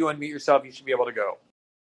 So if you unmute yourself, you should be able to go.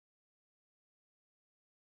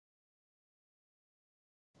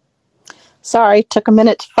 Sorry, took a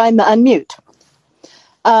minute to find the unmute.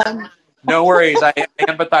 No worries. I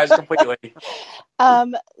empathize completely.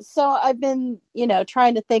 So I've been,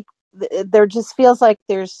 trying to think. There just feels like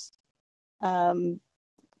there's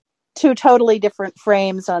two totally different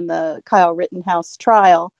frames on the Kyle Rittenhouse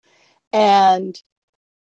trial. And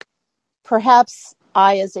perhaps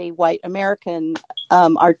I, as a white American,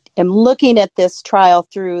 am looking at this trial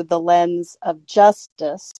through the lens of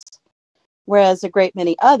justice, whereas a great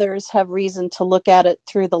many others have reason to look at it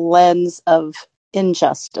through the lens of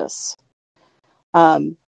injustice.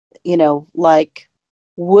 Like,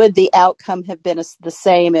 would the outcome have been the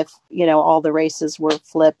same if, all the races were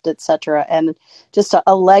flipped, et cetera, and just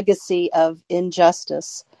a legacy of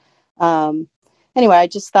injustice. Anyway, I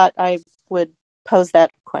just thought I would pose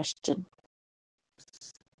that question.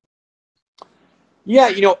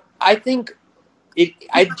 Yeah, I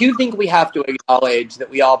do think we have to acknowledge that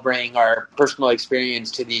we all bring our personal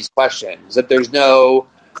experience to these questions, that there's no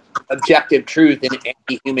objective truth in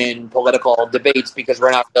any human political debates because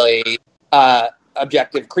we're not really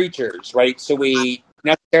objective creatures, right? So we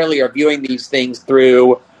necessarily are viewing these things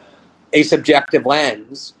through a subjective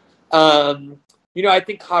lens. I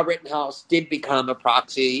think Kyle Rittenhouse did become a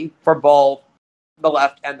proxy for both the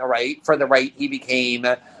left and the right. For the right, he became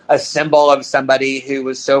a symbol of somebody who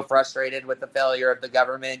was so frustrated with the failure of the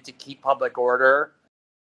government to keep public order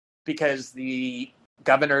because the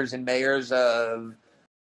governors and mayors of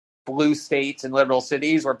blue states and liberal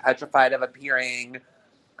cities were petrified of appearing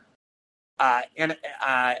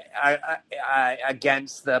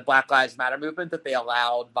against the Black Lives Matter movement, that they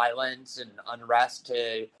allowed violence and unrest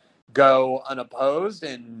to go unopposed,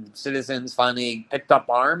 and citizens finally picked up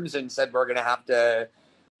arms and said, we're going to have to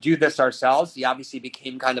do this ourselves. He obviously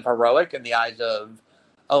became kind of heroic in the eyes of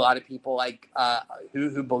a lot of people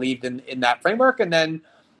who believed in that framework. And then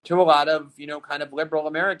to a lot of, kind of liberal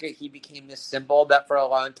America, he became this symbol that for a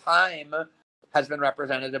long time has been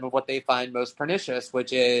representative of what they find most pernicious,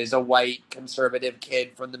 which is a white conservative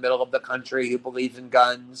kid from the middle of the country who believes in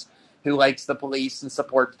guns, who likes the police and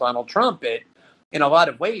supports Donald Trump. In a lot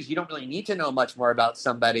of ways, you don't really need to know much more about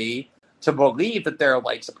somebody to believe that they're a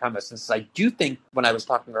white supremacist. I do think, when I was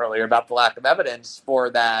talking earlier about the lack of evidence for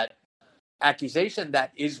that accusation,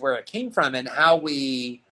 that is where it came from, and how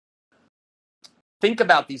we think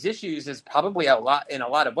about these issues is probably in a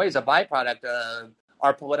lot of ways a byproduct of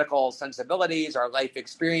our political sensibilities, our life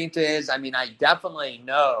experiences. I mean, I definitely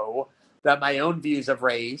know that my own views of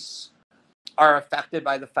race are affected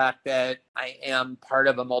by the fact that I am part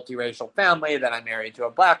of a multiracial family, that I'm married to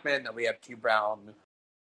a Black man, that we have 2 brown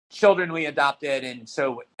children we adopted. And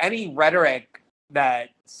so any rhetoric that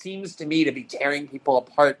seems to me to be tearing people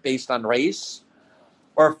apart based on race,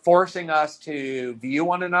 or forcing us to view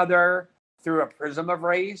one another through a prism of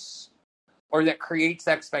race, or that creates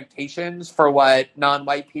expectations for what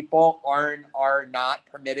non-white people are not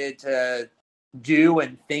permitted to do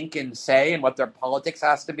and think and say, and what their politics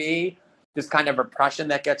has to be, this kind of repression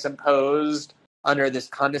that gets imposed under this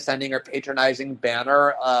condescending or patronizing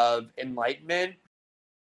banner of enlightenment.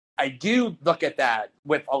 I do look at that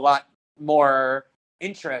with a lot more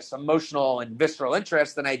interest, emotional and visceral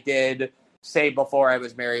interest, than I did, say, before I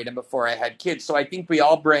was married and before I had kids. So I think we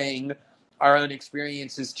all bring our own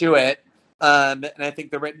experiences to it. And I think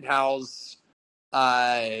the Rittenhouse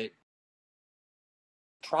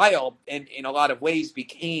trial, in a lot of ways,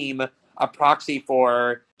 became a proxy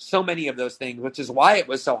for so many of those things, which is why it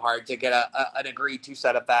was so hard to get an agreed to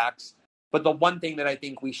set of facts. But the one thing that I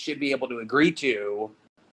think we should be able to agree to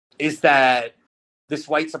is that this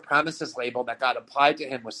white supremacist label that got applied to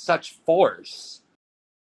him with such force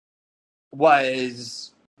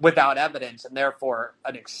was without evidence, and therefore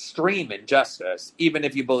an extreme injustice, even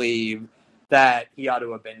if you believe that he ought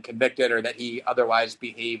to have been convicted or that he otherwise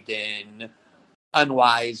behaved in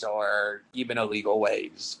unwise or even illegal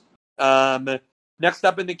ways. Next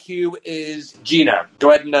up in the queue is Gina.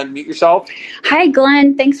 Go ahead and unmute yourself. Hi,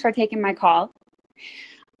 Glenn. Thanks for taking my call.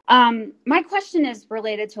 My question is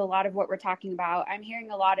related to a lot of what we're talking about. I'm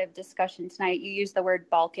hearing a lot of discussion tonight. You used the word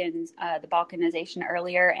Balkans, the Balkanization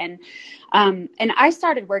earlier, and I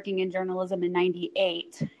started working in journalism in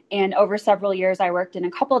 '98, and over several years I worked in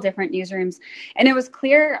a couple different newsrooms, and it was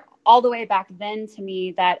clear all the way back then to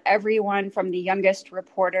me that everyone from the youngest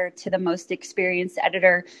reporter to the most experienced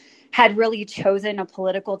editor had really chosen a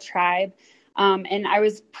political tribe. And I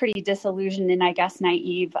was pretty disillusioned and I guess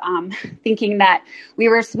naive, thinking that we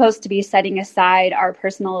were supposed to be setting aside our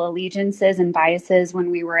personal allegiances and biases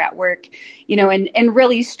when we were at work, and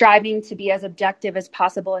really striving to be as objective as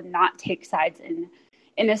possible and not take sides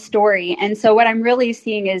in a story. And so what I'm really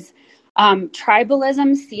seeing is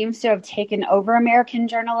tribalism seems to have taken over American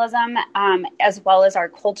journalism, as well as our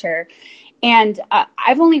culture. And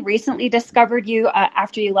I've only recently discovered you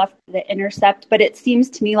after you left The Intercept, but it seems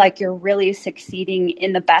to me like you're really succeeding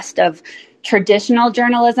in the best of traditional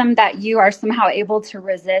journalism, that you are somehow able to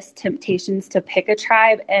resist temptations to pick a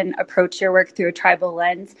tribe and approach your work through a tribal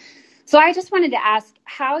lens. So I just wanted to ask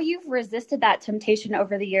how you've resisted that temptation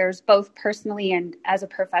over the years, both personally and as a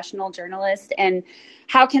professional journalist, and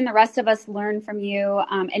how can the rest of us learn from you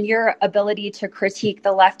and your ability to critique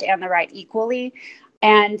the left and the right equally?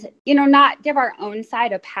 and, not give our own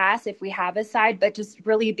side a pass if we have a side, but just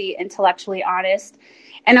really be intellectually honest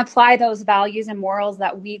and apply those values and morals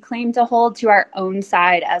that we claim to hold to our own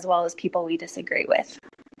side as well as people we disagree with.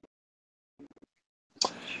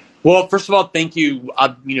 Well, first of all, thank you,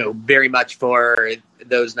 very much for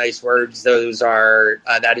those nice words. Those are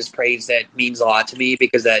that is praise that means a lot to me,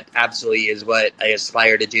 because that absolutely is what I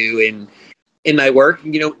aspire to do in my work.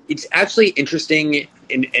 It's actually interesting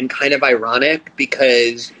and kind of ironic,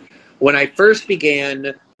 because when I first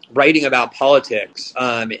began writing about politics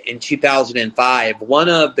in 2005, one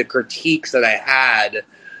of the critiques that I had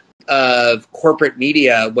of corporate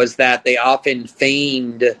media was that they often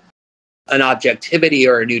feigned an objectivity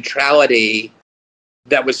or a neutrality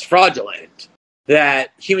that was fraudulent,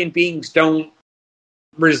 that human beings don't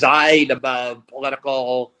reside above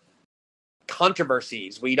political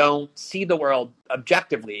controversies. We don't see the world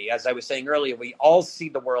objectively. As I was saying earlier, we all see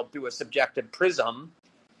the world through a subjective prism,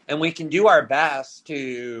 and we can do our best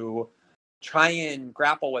to try and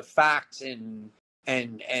grapple with facts and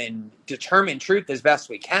determine truth as best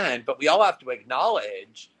we can, but we all have to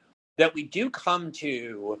acknowledge that we do come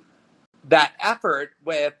to that effort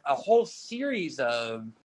with a whole series of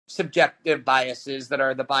subjective biases that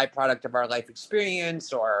are the byproduct of our life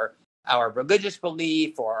experience or our religious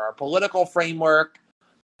belief or our political framework.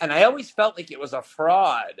 And I always felt like it was a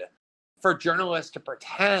fraud for journalists to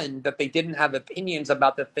pretend that they didn't have opinions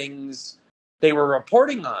about the things they were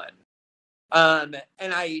reporting on. And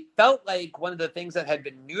I felt like one of the things that had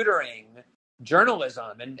been neutering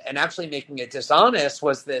journalism and actually making it dishonest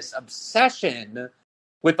was this obsession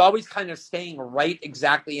with always kind of staying right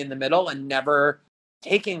exactly in the middle and never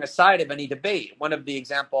taking a side of any debate. One of the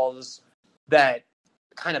examples that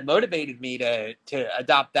kind of motivated me to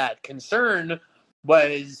adopt that concern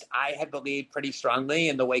was I had believed pretty strongly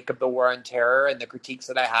in the wake of the war on terror and the critiques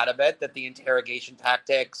that I had of it, that the interrogation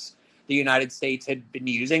tactics the United States had been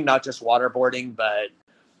using, not just waterboarding, but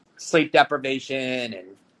sleep deprivation and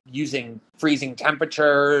using freezing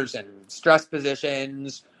temperatures and stress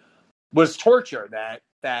positions, was torture, that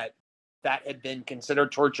had been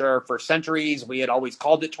considered torture for centuries. We had always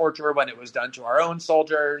called it torture when it was done to our own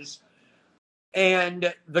soldiers.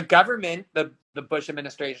 And the government, the Bush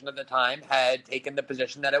administration at the time, had taken the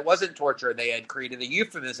position that it wasn't torture. They had created a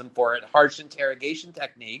euphemism for it, harsh interrogation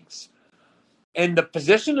techniques. And the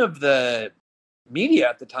position of the media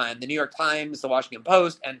at the time, the New York Times, the Washington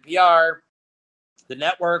Post, NPR, the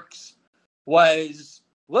networks, was,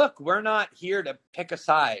 look, we're not here to pick a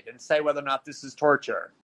side and say whether or not this is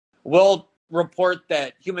torture. We'll report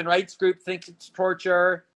that human rights group thinks it's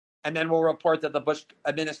torture, and then we'll report that the Bush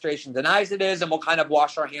administration denies it is, and we'll kind of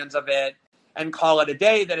wash our hands of it and call it a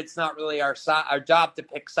day, that it's not really our job to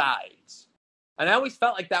pick sides. And I always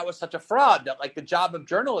felt like that was such a fraud, that like the job of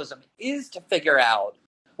journalism is to figure out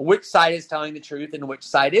which side is telling the truth and which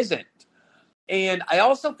side isn't. And I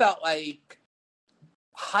also felt like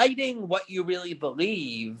hiding what you really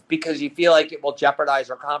believe because you feel like it will jeopardize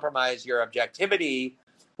or compromise your objectivity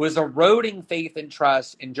was eroding faith and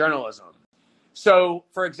trust in journalism. So,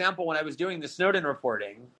 for example, when I was doing the Snowden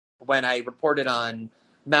reporting, when I reported on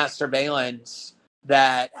mass surveillance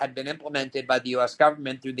that had been implemented by the U.S.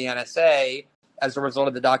 government through the NSA as a result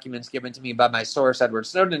of the documents given to me by my source, Edward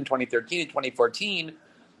Snowden, in 2013 and 2014,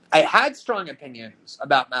 I had strong opinions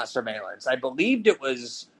about mass surveillance. I believed it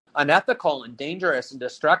was unethical and dangerous and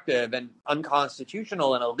destructive and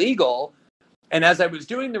unconstitutional and illegal. And as I was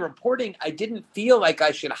doing the reporting, I didn't feel like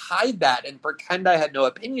I should hide that and pretend I had no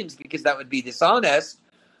opinions, because that would be dishonest.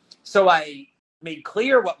 So I made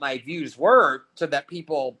clear what my views were so that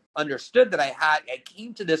people understood that I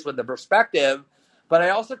came to this with a perspective, but I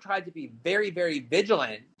also tried to be very, very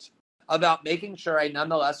vigilant about making sure I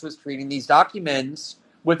nonetheless was treating these documents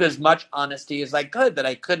with as much honesty as I could, that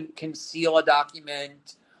I couldn't conceal a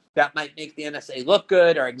document that might make the NSA look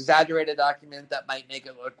good or exaggerate a document that might make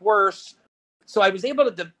it look worse. So I was able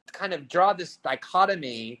to kind of draw this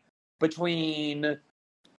dichotomy between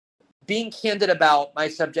being candid about my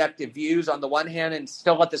subjective views on the one hand, and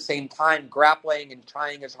still at the same time grappling and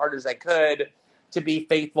trying as hard as I could to be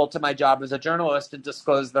faithful to my job as a journalist and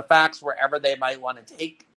disclose the facts wherever they might want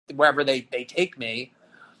to wherever they take me.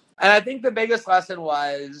 And I think the biggest lesson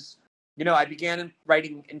was, I began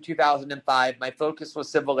writing in 2005. My focus was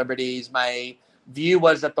civil liberties. My view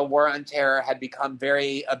was that the war on terror had become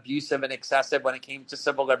very abusive and excessive when it came to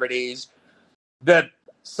civil liberties. The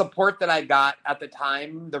support that I got at the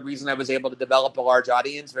time, the reason I was able to develop a large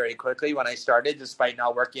audience very quickly when I started, despite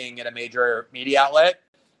not working at a major media outlet,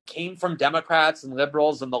 came from Democrats and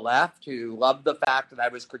liberals on the left who loved the fact that I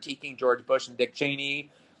was critiquing George Bush and Dick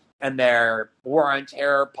Cheney and their war on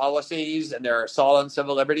terror policies and their assault on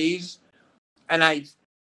civil liberties. And I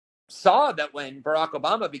saw that when Barack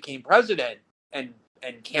Obama became president and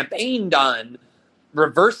campaigned on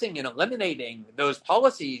reversing and eliminating those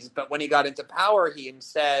policies, but when he got into power, he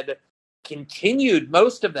instead continued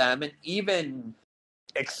most of them and even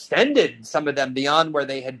extended some of them beyond where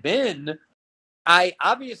they had been. I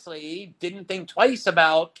obviously didn't think twice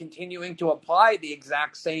about continuing to apply the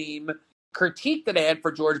exact same critique that I had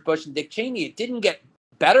for George Bush and Dick Cheney. It didn't get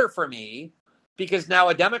better for me because now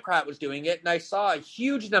a Democrat was doing it, and I saw a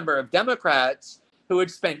huge number of Democrats who had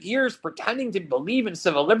spent years pretending to believe in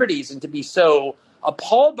civil liberties and to be so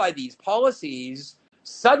appalled by these policies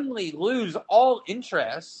suddenly lose all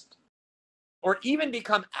interest or even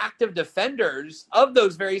become active defenders of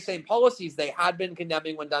those very same policies they had been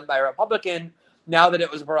condemning when done by a Republican, now that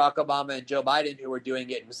it was Barack Obama and Joe Biden who were doing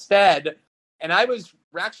it instead. And I was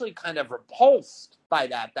actually kind of repulsed by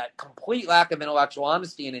that complete lack of intellectual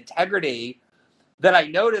honesty and integrity that I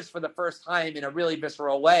noticed for the first time in a really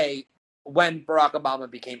visceral way when Barack Obama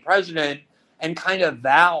became president, and kind of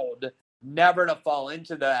vowed never to fall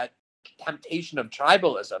into that temptation of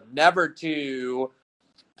tribalism, never to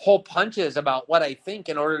pull punches about what I think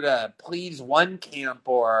in order to please one camp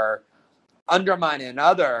or undermine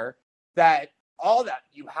another. That all that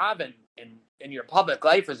you have in your public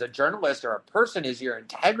life as a journalist or a person is your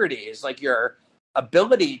integrity, is like your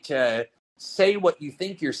ability to say what you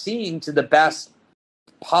think you're seeing to the best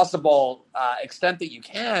possible extent that you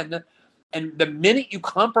can. And the minute you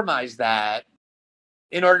compromise that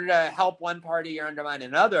in order to help one party or undermine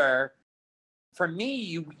another, for me,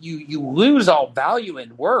 you lose all value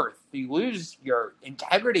and worth. You lose your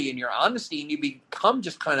integrity and your honesty, and you become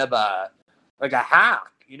just kind of a hack,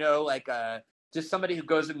 just somebody who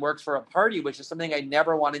goes and works for a party, which is something I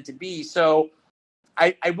never wanted to be. So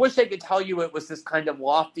I wish I could tell you it was this kind of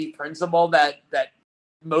lofty principle that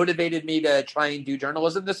motivated me to try and do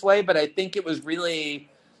journalism this way, but I think it was really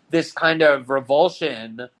this kind of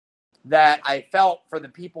revulsion that I felt for the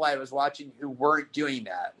people I was watching who weren't doing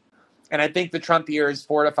that. And I think the Trump years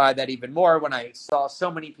fortified that even more when I saw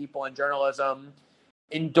so many people in journalism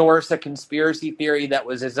endorse a conspiracy theory that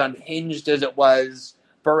was as unhinged as it was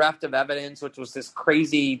bereft of evidence, which was this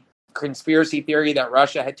crazy conspiracy theory that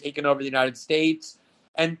Russia had taken over the United States.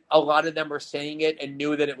 And a lot of them were saying it and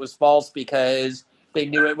knew that it was false because they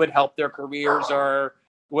knew it would help their careers or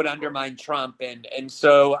would undermine Trump. And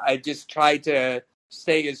so I just tried to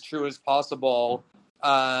stay as true as possible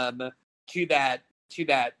to that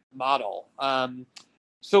model.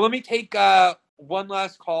 So let me take one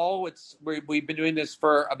last call. We've been doing this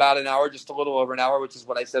for about an hour, just a little over an hour, which is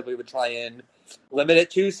what I said we would try and limit it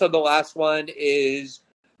to. So the last one is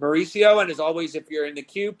Mauricio. And as always, if you're in the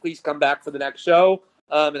queue, please come back for the next show.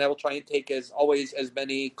 And I will try and take, as always, as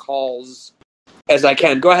many calls as I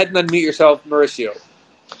can. Go ahead and unmute yourself, Mauricio.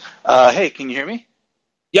 Hey, can you hear me?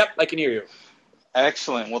 Yep, I can hear you.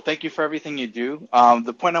 Excellent. Well, thank you for everything you do.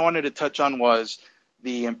 The point I wanted to touch on was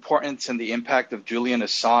the importance and the impact of Julian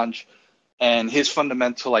Assange and his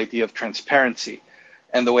fundamental idea of transparency.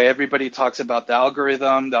 And the way everybody talks about the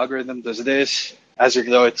algorithm does this, as if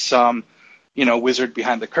though it's some, wizard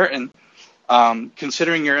behind the curtain.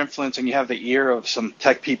 Considering your influence and you have the ear of some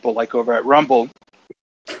tech people like over at Rumble,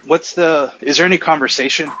 is there any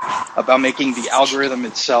conversation about making the algorithm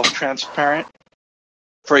itself transparent?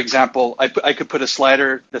 For example, I could put a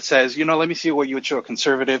slider that says, let me see what you would show a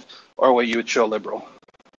conservative or what you would show a liberal.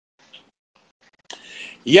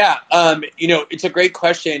 Yeah, it's a great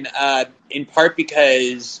question, in part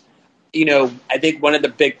because, I think one of the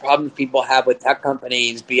big problems people have with tech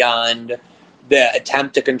companies beyond the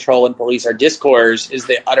attempt to control and police our discourse is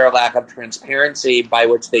the utter lack of transparency by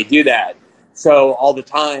which they do that. So all the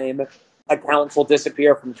time, accounts will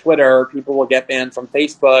disappear from Twitter, people will get banned from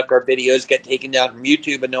Facebook, or videos get taken down from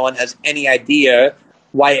YouTube, and no one has any idea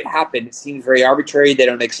why it happened. It seems very arbitrary. They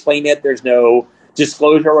don't explain it. There's no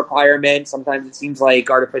disclosure requirement. Sometimes it seems like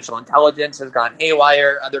artificial intelligence has gone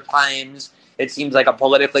haywire. Other times it seems like a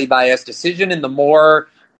politically biased decision, and the more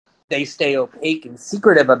they stay opaque and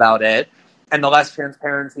secretive about it, and the less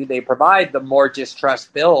transparency they provide, the more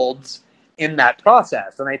distrust builds in that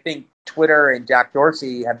process. And I think Twitter and Jack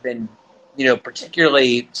Dorsey have been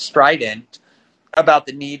particularly strident about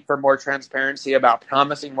the need for more transparency, about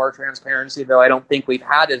promising more transparency, though I don't think we've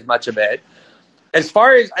had as much of it. As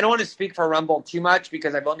far as, I don't want to speak for Rumble too much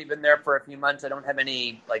because I've only been there for a few months. I don't have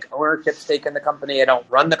any ownership stake in the company. I don't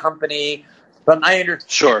run the company. But my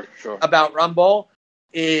understanding about Rumble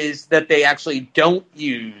is that they actually don't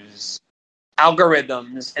use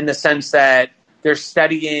algorithms in the sense that they're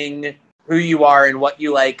studying who you are and what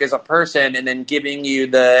you like as a person, and then giving you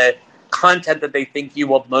the content that they think you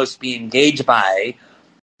will most be engaged by.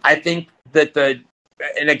 I think that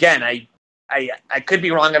and again, I could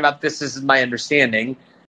be wrong about this. This is my understanding,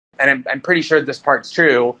 and I'm pretty sure this part's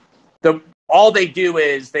true. All they do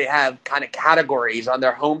is they have kind of categories on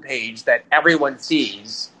their homepage that everyone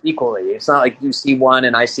sees equally. It's not like you see one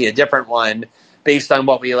and I see a different one based on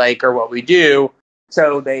what we like or what we do.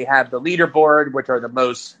 So they have the leaderboard, which are the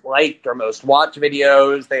most liked or most watched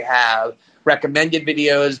videos. They have recommended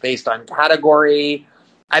videos based on category.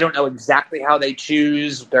 I don't know exactly how they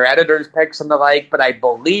choose their editors' picks and the like, but I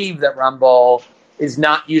believe that Rumble is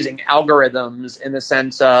not using algorithms in the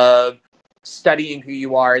sense of studying who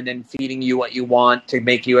you are and then feeding you what you want to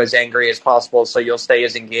make you as angry as possible so you'll stay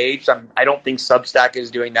as engaged. I don't think Substack is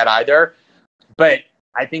doing that either. But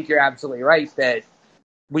I think you're absolutely right that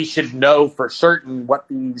we should know for certain what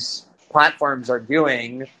these platforms are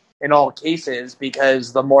doing in all cases,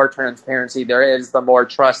 because the more transparency there is, the more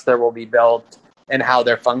trust there will be built in how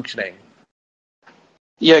they're functioning.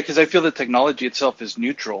 Yeah, because I feel the technology itself is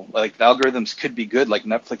neutral. Like the algorithms could be good, like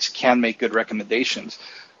Netflix can make good recommendations,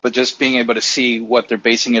 but just being able to see what they're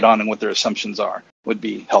basing it on and what their assumptions are would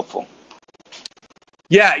be helpful.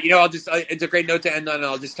 Yeah, it's a great note to end on.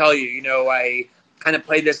 I'll just tell you, I kind of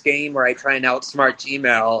play this game where I try and outsmart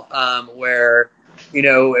Gmail, where,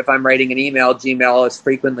 if I'm writing an email, Gmail is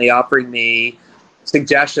frequently offering me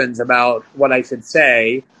suggestions about what I should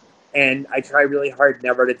say. And I try really hard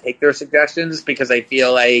never to take their suggestions because I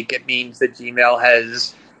feel like it means that Gmail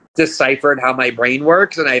has deciphered how my brain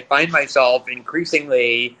works. And I find myself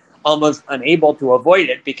increasingly almost unable to avoid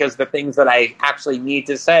it because the things that I actually need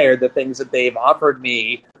to say are the things that they've offered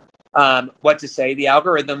me what to say. The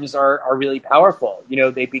algorithms are really powerful.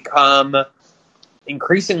 They become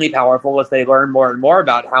increasingly powerful as they learn more and more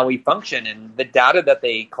about how we function, and the data that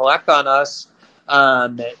they collect on us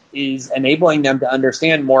is enabling them to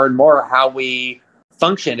understand more and more how we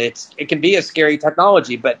function. It can be a scary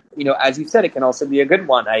technology, but as you said, it can also be a good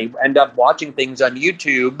one. I end up watching things on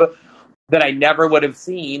YouTube that I never would have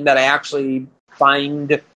seen that I actually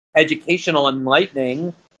find educational and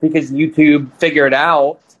enlightening because YouTube figured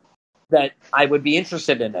out that I would be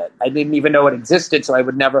interested in it. I didn't even know it existed, so I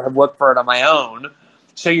would never have looked for it on my own.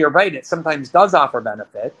 So you're right, it sometimes does offer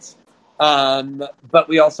benefits. But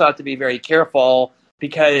we also have to be very careful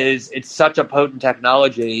because it's such a potent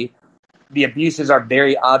technology. The abuses are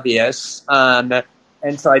very obvious. And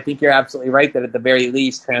so I think you're absolutely right that at the very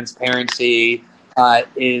least, transparency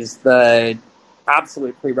is the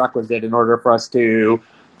absolute prerequisite in order for us to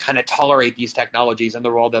kind of tolerate these technologies and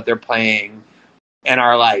the role that they're playing in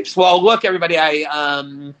our lives. Well, look, everybody,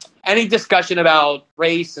 any discussion about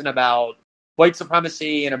race and about white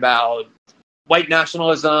supremacy and about white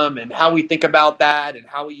nationalism and how we think about that and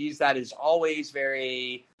how we use that is always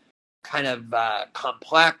very kind of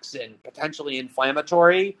complex and potentially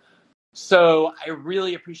inflammatory. So I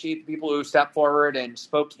really appreciate the people who stepped forward and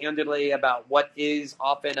spoke candidly about what is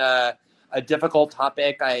often a difficult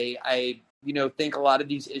topic. I think a lot of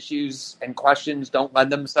these issues and questions don't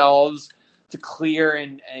lend themselves to clear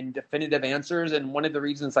and definitive answers. And one of the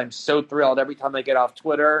reasons I'm so thrilled every time I get off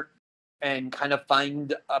Twitter and kind of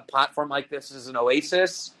find a platform like this as an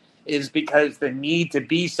oasis is because the need to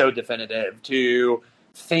be so definitive, to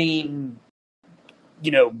feign,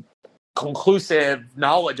 conclusive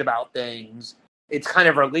knowledge about things, it's kind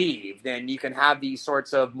of relieved. And you can have these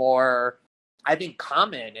sorts of more, I think,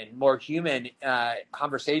 common and more human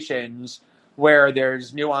conversations where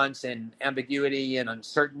there's nuance and ambiguity and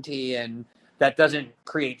uncertainty, and that doesn't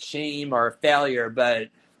create shame or failure, but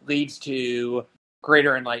leads to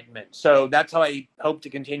greater enlightenment. So that's how I hope to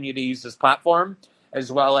continue to use this platform,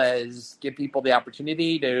 as well as give people the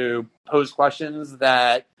opportunity to pose questions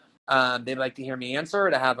that they'd like to hear me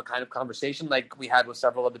answer, to have a kind of conversation like we had with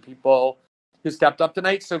several of the people who stepped up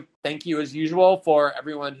tonight. So thank you, as usual, for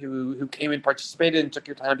everyone who came and participated and took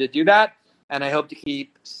your time to do that. And I hope to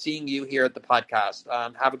keep seeing you here at the podcast.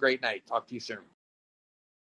 Have a great night. Talk to you soon.